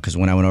minds right now because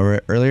when I went over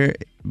it earlier,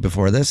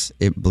 before this,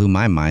 it blew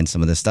my mind,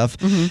 some of this stuff.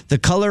 The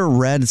color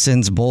red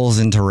sends bulls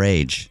into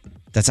rage.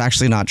 That's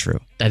actually not true.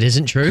 That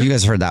isn't true? You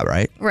guys heard that,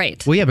 right?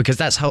 Right. Well, yeah, because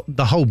that's how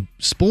the whole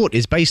sport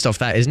is based off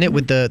that, isn't it?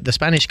 With the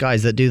Spanish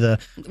guys that do the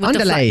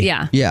underlay.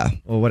 Yeah.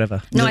 Or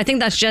whatever. No, I think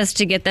that's just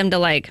to get them to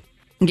like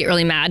get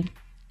really mad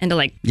and to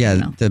like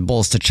the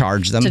bulls to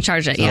charge them. To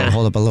charge it, So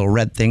hold up a little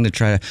red thing to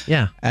try to.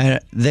 Yeah. And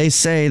they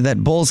say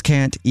that bulls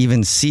can't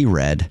even see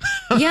red.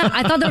 Yeah,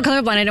 I thought they were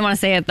colorblind. I didn't want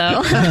to say it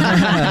though.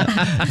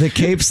 The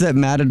capes that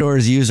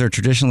matadors use are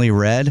traditionally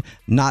red,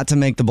 not to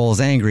make the bulls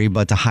angry,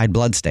 but to hide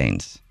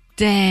bloodstains.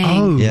 Dang.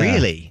 Oh, Yeah.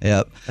 really?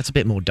 Yep. That's a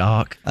bit more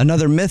dark.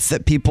 Another myth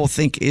that people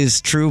think is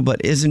true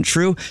but isn't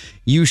true.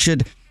 You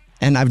should,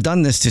 and I've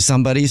done this to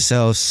somebody,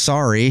 so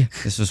sorry.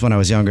 This was when I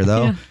was younger,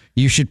 though. Yeah.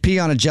 You should pee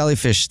on a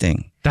jellyfish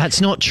sting.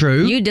 That's not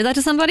true. You did that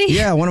to somebody?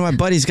 Yeah, one of my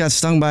buddies got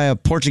stung by a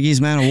Portuguese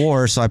man of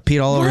war, so I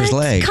peed all over his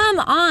leg. Come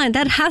on,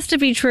 that has to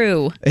be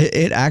true.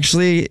 It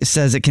actually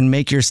says it can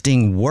make your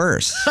sting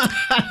worse. Well,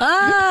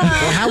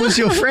 how was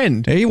your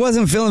friend? He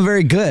wasn't feeling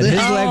very good. His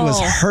leg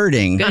was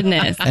hurting.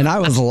 Goodness. And I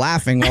was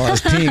laughing while I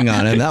was peeing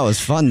on him. That was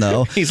fun,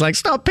 though. He's like,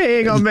 stop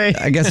peeing on me.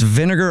 I guess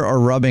vinegar or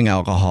rubbing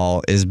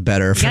alcohol is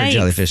better for Yikes.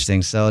 jellyfish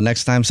stings. So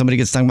next time somebody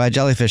gets stung by a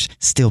jellyfish,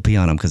 still pee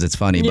on them because it's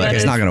funny, but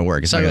it's not going to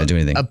work. It's not going to do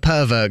anything. A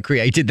pervert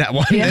created that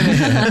one.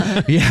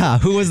 Yeah,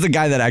 who was the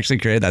guy that actually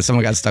created that?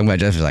 Someone got stung by a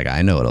jellyfish. Like,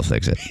 I know it'll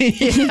fix it.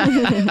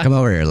 Come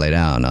over here, lay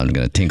down. I'm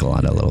going to tinkle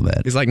on it a little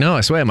bit. He's like, no,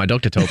 I swear, my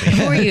doctor told me.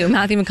 Who are you,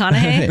 Matthew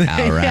McConaughey?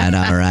 All right.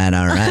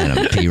 I'm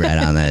going to pee right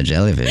on that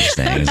jellyfish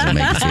sting. It's going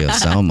to make you feel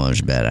so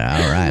much better.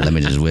 All right, let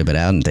me just whip it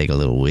out and take a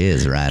little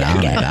whiz right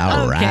on it.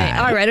 All right. Okay,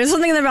 all right. There's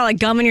something about like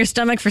gum in your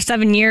stomach for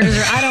 7 years,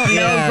 or I don't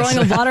know,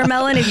 growing a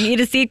watermelon if you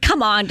eat a seed.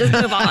 Come on, just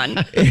move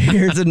on.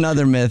 Here's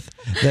another myth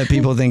that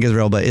people think is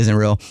real but isn't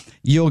real.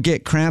 You'll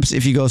get cramps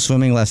if you go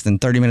swimming less than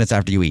 30 minutes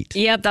after you eat.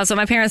 Yep, that's what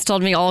my parents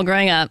told me all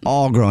growing up.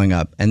 All growing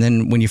up. And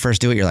then when you first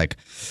do it, you're like,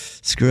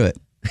 screw it.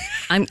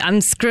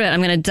 I'm screwed.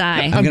 I'm gonna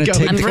die. I'm going to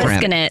take I'm the cramp.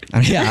 risking it.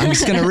 Yeah, I'm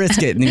just going to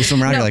risk it. And you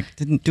swim around, you're like,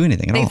 didn't do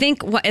anything at They all.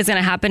 think what is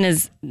gonna happen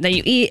is that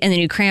you eat and then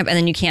you cramp and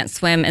then you can't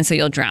swim and so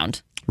you'll drown.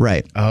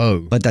 Right. Oh.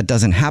 But that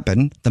doesn't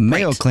happen. The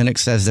Mayo Clinic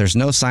says there's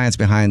no science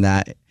behind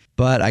that.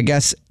 But I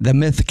guess the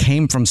myth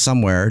came from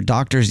somewhere.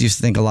 Doctors used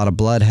to think a lot of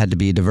blood had to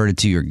be diverted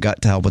to your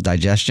gut to help with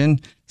digestion.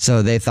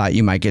 So they thought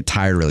you might get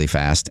tired really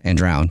fast and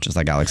drown, just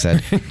like Alex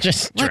said.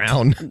 Just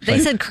drown. They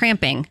said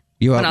cramping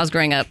when I was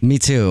growing up. Me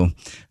too.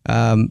 But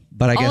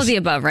I guess All of the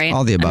above, right?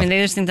 All the above. I mean,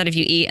 they just think that if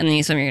you eat and then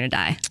you swim, you're gonna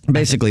die.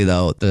 Basically,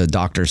 though, the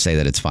doctors say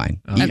that it's fine.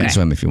 You can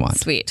swim if you want.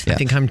 Sweet. Yeah. I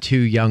think I'm too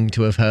young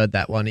to have heard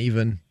that one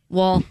even.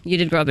 Well, you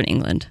did grow up in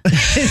England.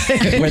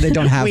 Where they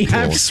don't have We pools.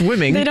 have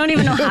swimming. They don't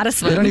even know how to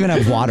swim. They don't even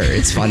have water.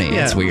 It's funny.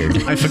 Yeah. It's weird.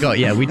 I forgot.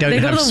 Yeah, we don't They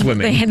go have to the,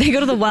 swimming. They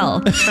go to the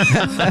well.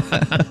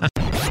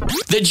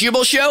 The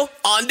Jubal Show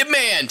on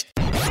demand.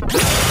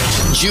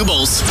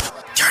 Jubal's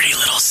dirty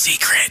little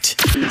secret.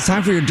 It's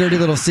time for your dirty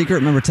little secret.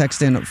 Remember,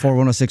 text in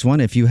 41061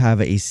 if you have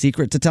a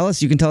secret to tell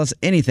us. You can tell us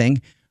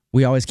anything.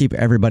 We always keep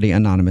everybody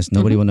anonymous.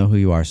 Nobody will know who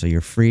you are, so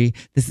you're free.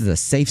 This is a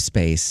safe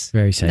space.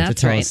 Very safe. To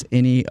That's tell right. us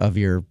any of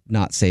your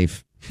not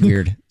safe,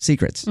 weird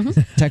secrets.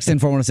 Text in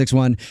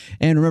 41061.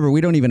 And remember, we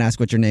don't even ask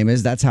what your name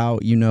is. That's how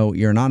you know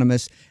you're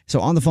anonymous. So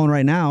on the phone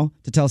right now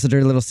to tell us a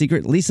dirty little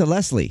secret, Lisa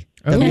Leslie,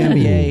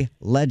 WNBA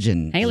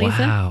legend. Hey,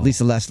 Lisa. Wow.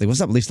 Lisa Leslie.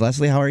 What's up, Lisa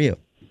Leslie? How are you?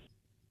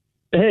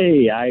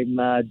 Hey, I'm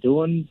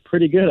doing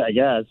pretty good, I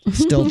guess.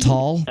 Still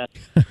tall?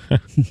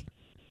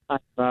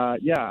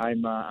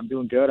 I'm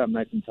doing good. I'm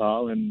nice and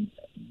tall and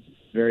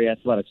very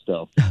athletic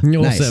still.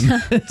 Awesome.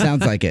 Nice.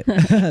 Sounds like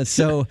it.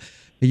 So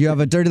you have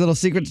a dirty little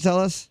secret to tell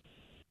us?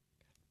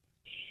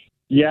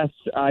 Yes,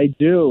 I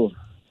do.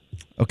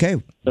 Okay.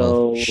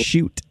 So- Well,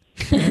 shoot.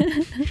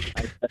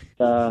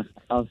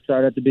 I'll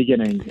start at the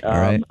beginning. All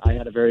right. I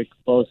had a very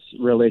close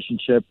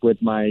relationship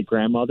with my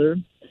grandmother.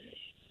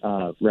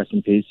 Rest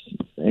in peace.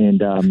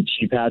 And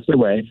she passed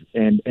away.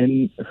 And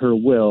in her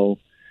will,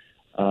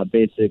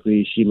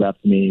 basically, she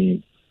left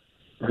me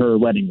her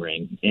wedding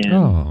ring.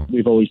 And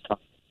we've always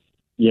talked.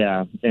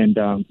 Yeah. And,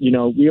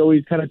 we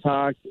always kind of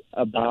talked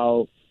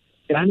about,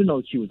 and I don't know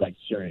if she was like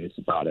serious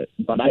about it,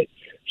 but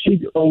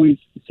she always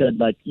said,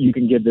 like, you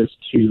can give this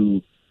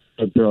to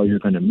the girl you're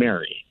going to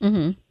marry.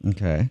 Mm-hmm.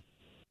 Okay.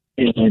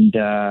 And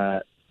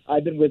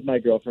I've been with my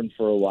girlfriend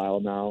for a while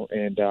now,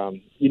 and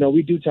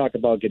we do talk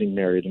about getting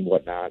married and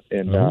whatnot.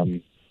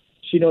 And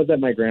she knows that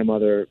my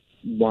grandmother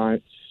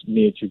wants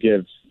me to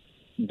give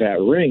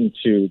that ring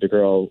to the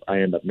girl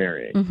I end up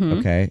marrying. Mm-hmm.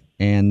 Okay.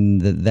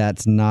 And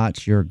that's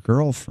not your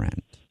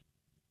girlfriend.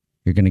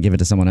 You're going to give it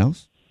to someone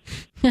else?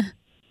 Is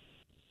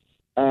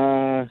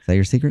that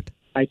your secret?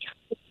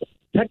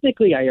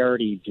 Technically, I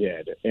already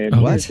did. And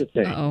here's the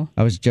thing. Uh-oh.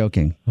 I was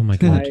joking. Oh, my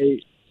God.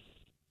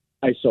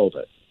 I sold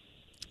it.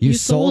 You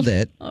sold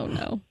it? Oh,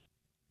 no.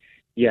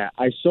 Yeah,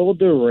 I sold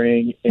the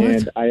ring,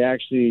 and I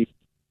actually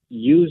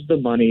used the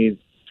money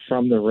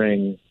from the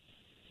ring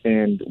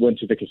and went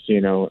to the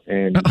casino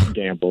and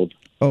gambled.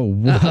 Oh,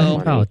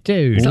 wow. Oh,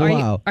 dude. So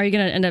Wow. are you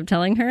going to end up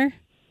telling her?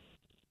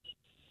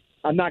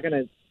 I'm not going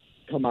to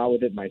come out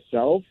with it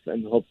myself,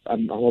 and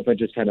I'm hoping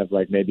just kind of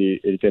like maybe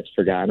it gets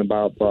forgotten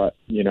about, but,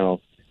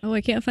 Oh,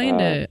 I can't find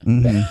it.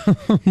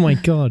 Mhm. Oh, my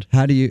God.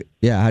 How do you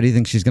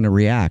think she's going to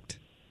react?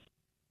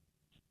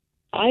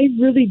 I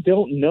really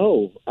don't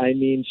know. I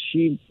mean,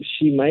 she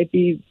might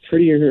be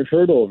pretty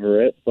hurt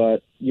over it,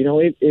 but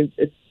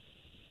if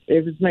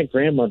it's my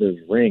grandmother's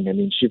ring, I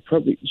mean,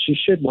 she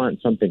should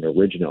want something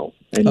original.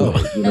 Anyway,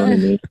 You know what I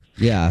mean?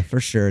 Yeah, for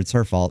sure. It's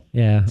her fault.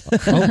 Yeah.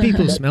 Old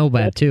people smell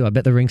bad, too. I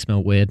bet the ring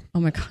smelled weird. Oh,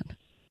 my God.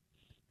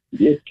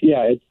 It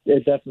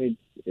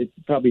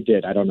probably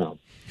did. I don't know.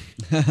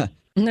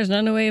 There's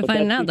no way of But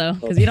finding that's out, though, the-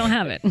 because you don't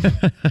have it.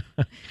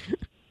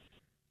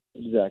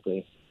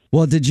 Exactly.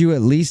 Well, did you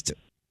at least,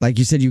 like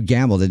you said, you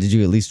gambled. Did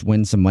you at least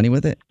win some money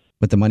with it?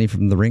 With the money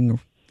from the ring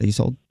that you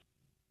sold?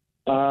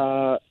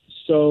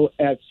 So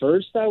at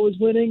first I was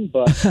winning,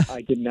 but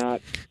I did not.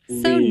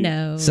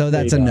 no. So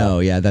that's a no.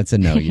 Yeah, that's a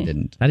no. You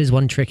didn't. That is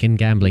one trick in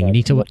gambling. You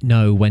need to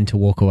know when to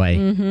walk away.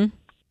 Mm-hmm.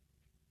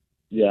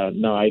 Yeah,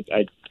 no,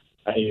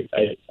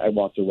 I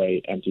walked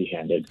away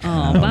empty-handed.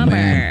 Oh, bummer.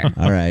 Man.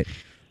 All right.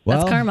 Well,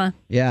 That's karma.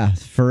 Yeah,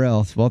 for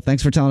real. Well,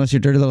 thanks for telling us your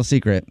dirty little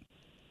secret.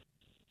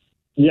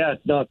 Yeah,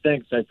 no,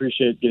 thanks. I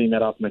appreciate getting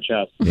that off my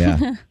chest.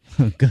 Yeah.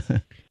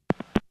 Good.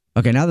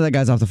 Okay, now that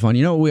guy's off the phone,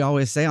 you know what we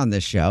always say on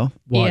this show?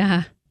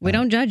 Yeah. We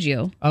don't judge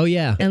you. Oh,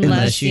 yeah.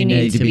 Unless you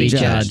need to be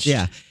judged.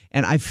 Yeah.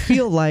 And I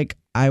feel like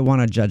I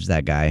want to judge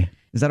that guy.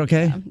 Is that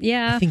okay?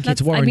 Yeah. I think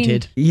it's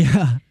warranted.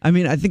 Yeah. I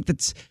mean, I think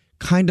that's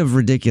kind of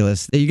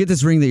ridiculous. That you get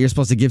this ring that you're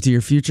supposed to give to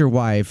your future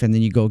wife, and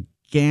then you go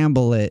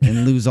gamble it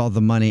and lose all the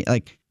money.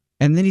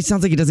 And then he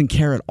sounds like he doesn't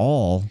care at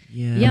all.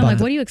 Yeah, like,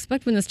 what do you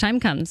expect when this time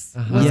comes?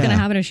 What's going to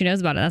happen if she knows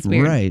about it? That's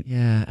weird. Right.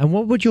 Yeah. And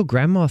what would your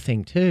grandma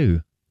think,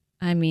 too?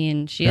 I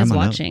mean, she Grandma is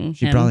knows. watching.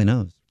 She probably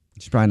knows.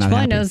 She's probably not She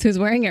probably happy. knows who's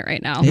wearing it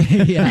right now.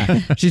 Yeah.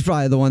 She's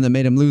probably the one that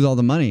made him lose all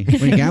the money when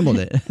he gambled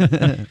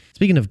it.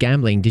 Speaking of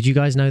gambling, did you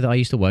guys know that I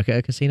used to work at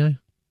a casino?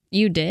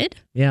 You did?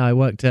 Yeah, I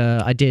worked.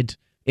 I did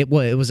It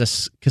was a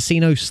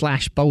casino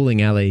 /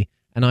 bowling alley,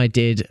 and I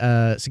did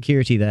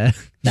security there.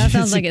 That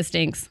sounds like it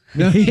stinks.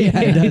 No, yeah,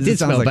 it does. It did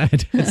smell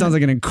bad. It sounds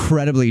like an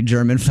incredibly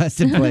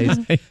germ-infested place.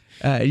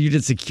 You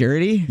did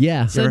security?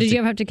 Yeah. So did you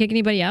ever have to kick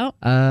anybody out?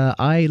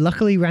 I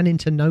luckily ran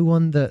into no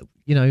one that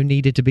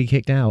needed to be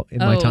kicked out in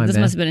my time this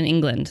there. must have been in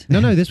England.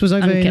 No, this was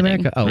over I'm in kidding.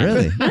 America. Oh,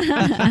 really?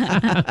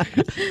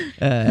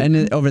 And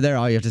then over there,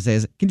 all you have to say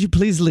is, "Can you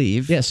please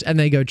leave?" Yes, and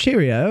they go,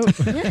 "Cheerio."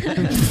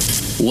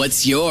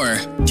 What's your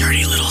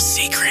dirty little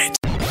secret?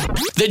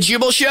 The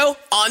Jubal Show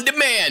on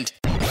demand.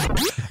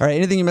 All right,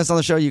 anything you missed on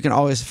the show, you can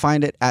always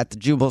find it at The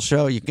Jubal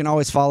Show. You can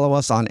always follow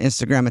us on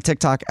Instagram and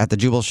TikTok at The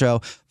Jubal Show.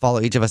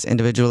 Follow each of us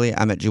individually.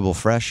 I'm at Jubal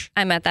Fresh.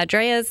 I'm at That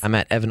Dreas. I'm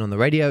at Evan on the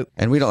radio.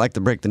 And we don't like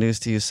to break the news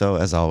to you, so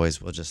as always,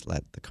 we'll just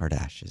let the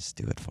Kardashians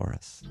do it for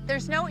us.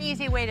 There's no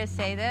easy way to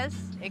say this,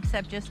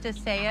 except just to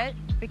say it,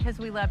 because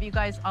we love you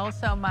guys all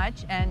so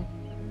much, and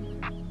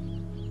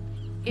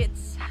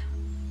it's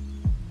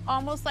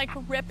almost like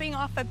ripping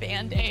off a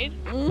Band-Aid,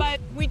 but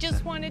we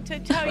just wanted to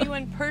tell you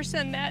in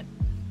person that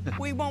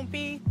we won't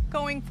be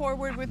going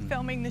forward with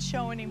filming the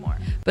show anymore.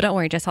 But don't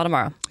worry, just till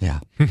tomorrow. Yeah,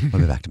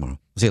 we'll be back tomorrow.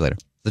 See you later.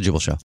 The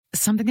Jubal Show.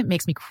 Something that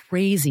makes me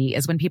crazy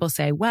is when people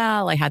say,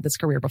 well, I had this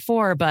career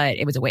before, but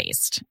it was a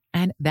waste.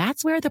 And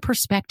that's where the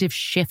perspective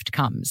shift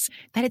comes,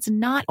 that it's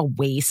not a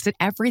waste, that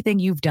everything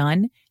you've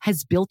done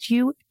has built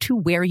you to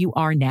where you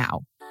are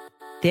now.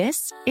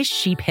 This is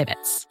She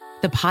Pivots,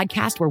 the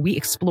podcast where we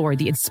explore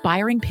the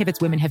inspiring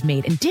pivots women have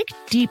made and dig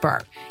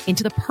deeper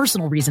into the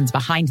personal reasons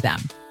behind them.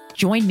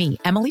 Join me,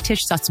 Emily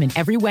Tish Sussman,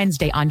 every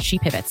Wednesday on She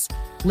Pivots.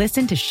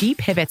 Listen to She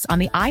Pivots on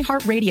the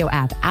iHeartRadio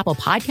app, Apple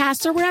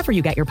Podcasts, or wherever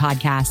you get your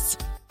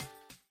podcasts.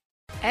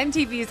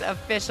 MTV's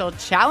official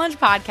Challenge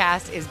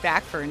podcast is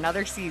back for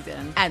another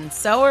season. And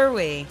so are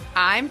we.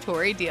 I'm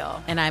Tori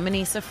Deal. And I'm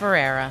Anissa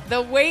Ferreira.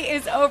 The wait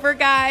is over,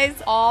 guys.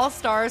 All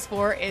Stars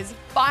 4 is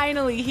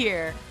finally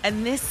here.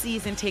 And this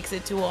season takes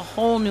it to a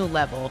whole new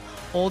level.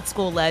 Old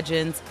school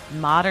legends,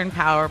 modern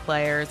power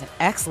players, and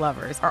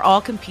ex-lovers are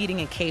all competing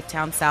in Cape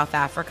Town, South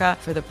Africa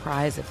for the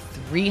prize of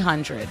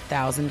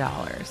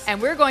 $300,000.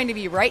 And we're going to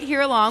be right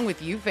here along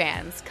with you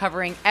fans,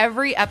 covering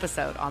every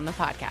episode on the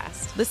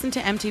podcast. Listen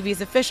to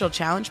MTV's official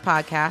Challenge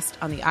podcast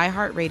on the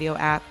iHeartRadio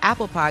app,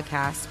 Apple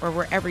Podcasts, or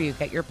wherever you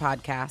get your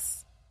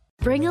podcasts.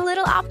 Bring a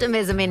little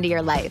optimism into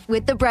your life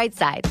with The Bright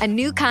Side, a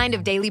new kind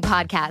of daily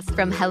podcast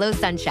from Hello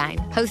Sunshine,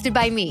 hosted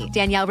by me,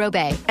 Danielle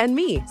Robay. And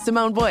me,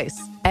 Simone Boyce.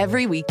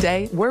 Every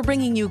weekday, we're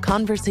bringing you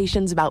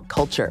conversations about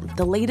culture,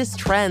 the latest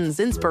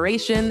trends,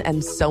 inspiration,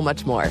 and so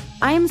much more.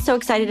 I am so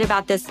excited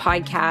about this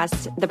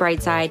podcast, The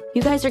Bright Side.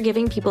 You guys are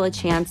giving people a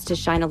chance to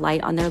shine a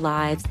light on their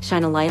lives,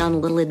 shine a light on a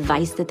little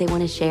advice that they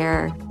want to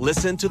share.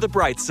 Listen to The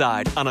Bright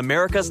Side on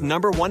America's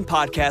 #1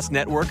 podcast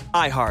network,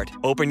 iHeart.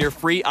 Open your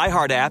free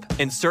iHeart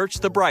app and search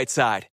The Bright Side.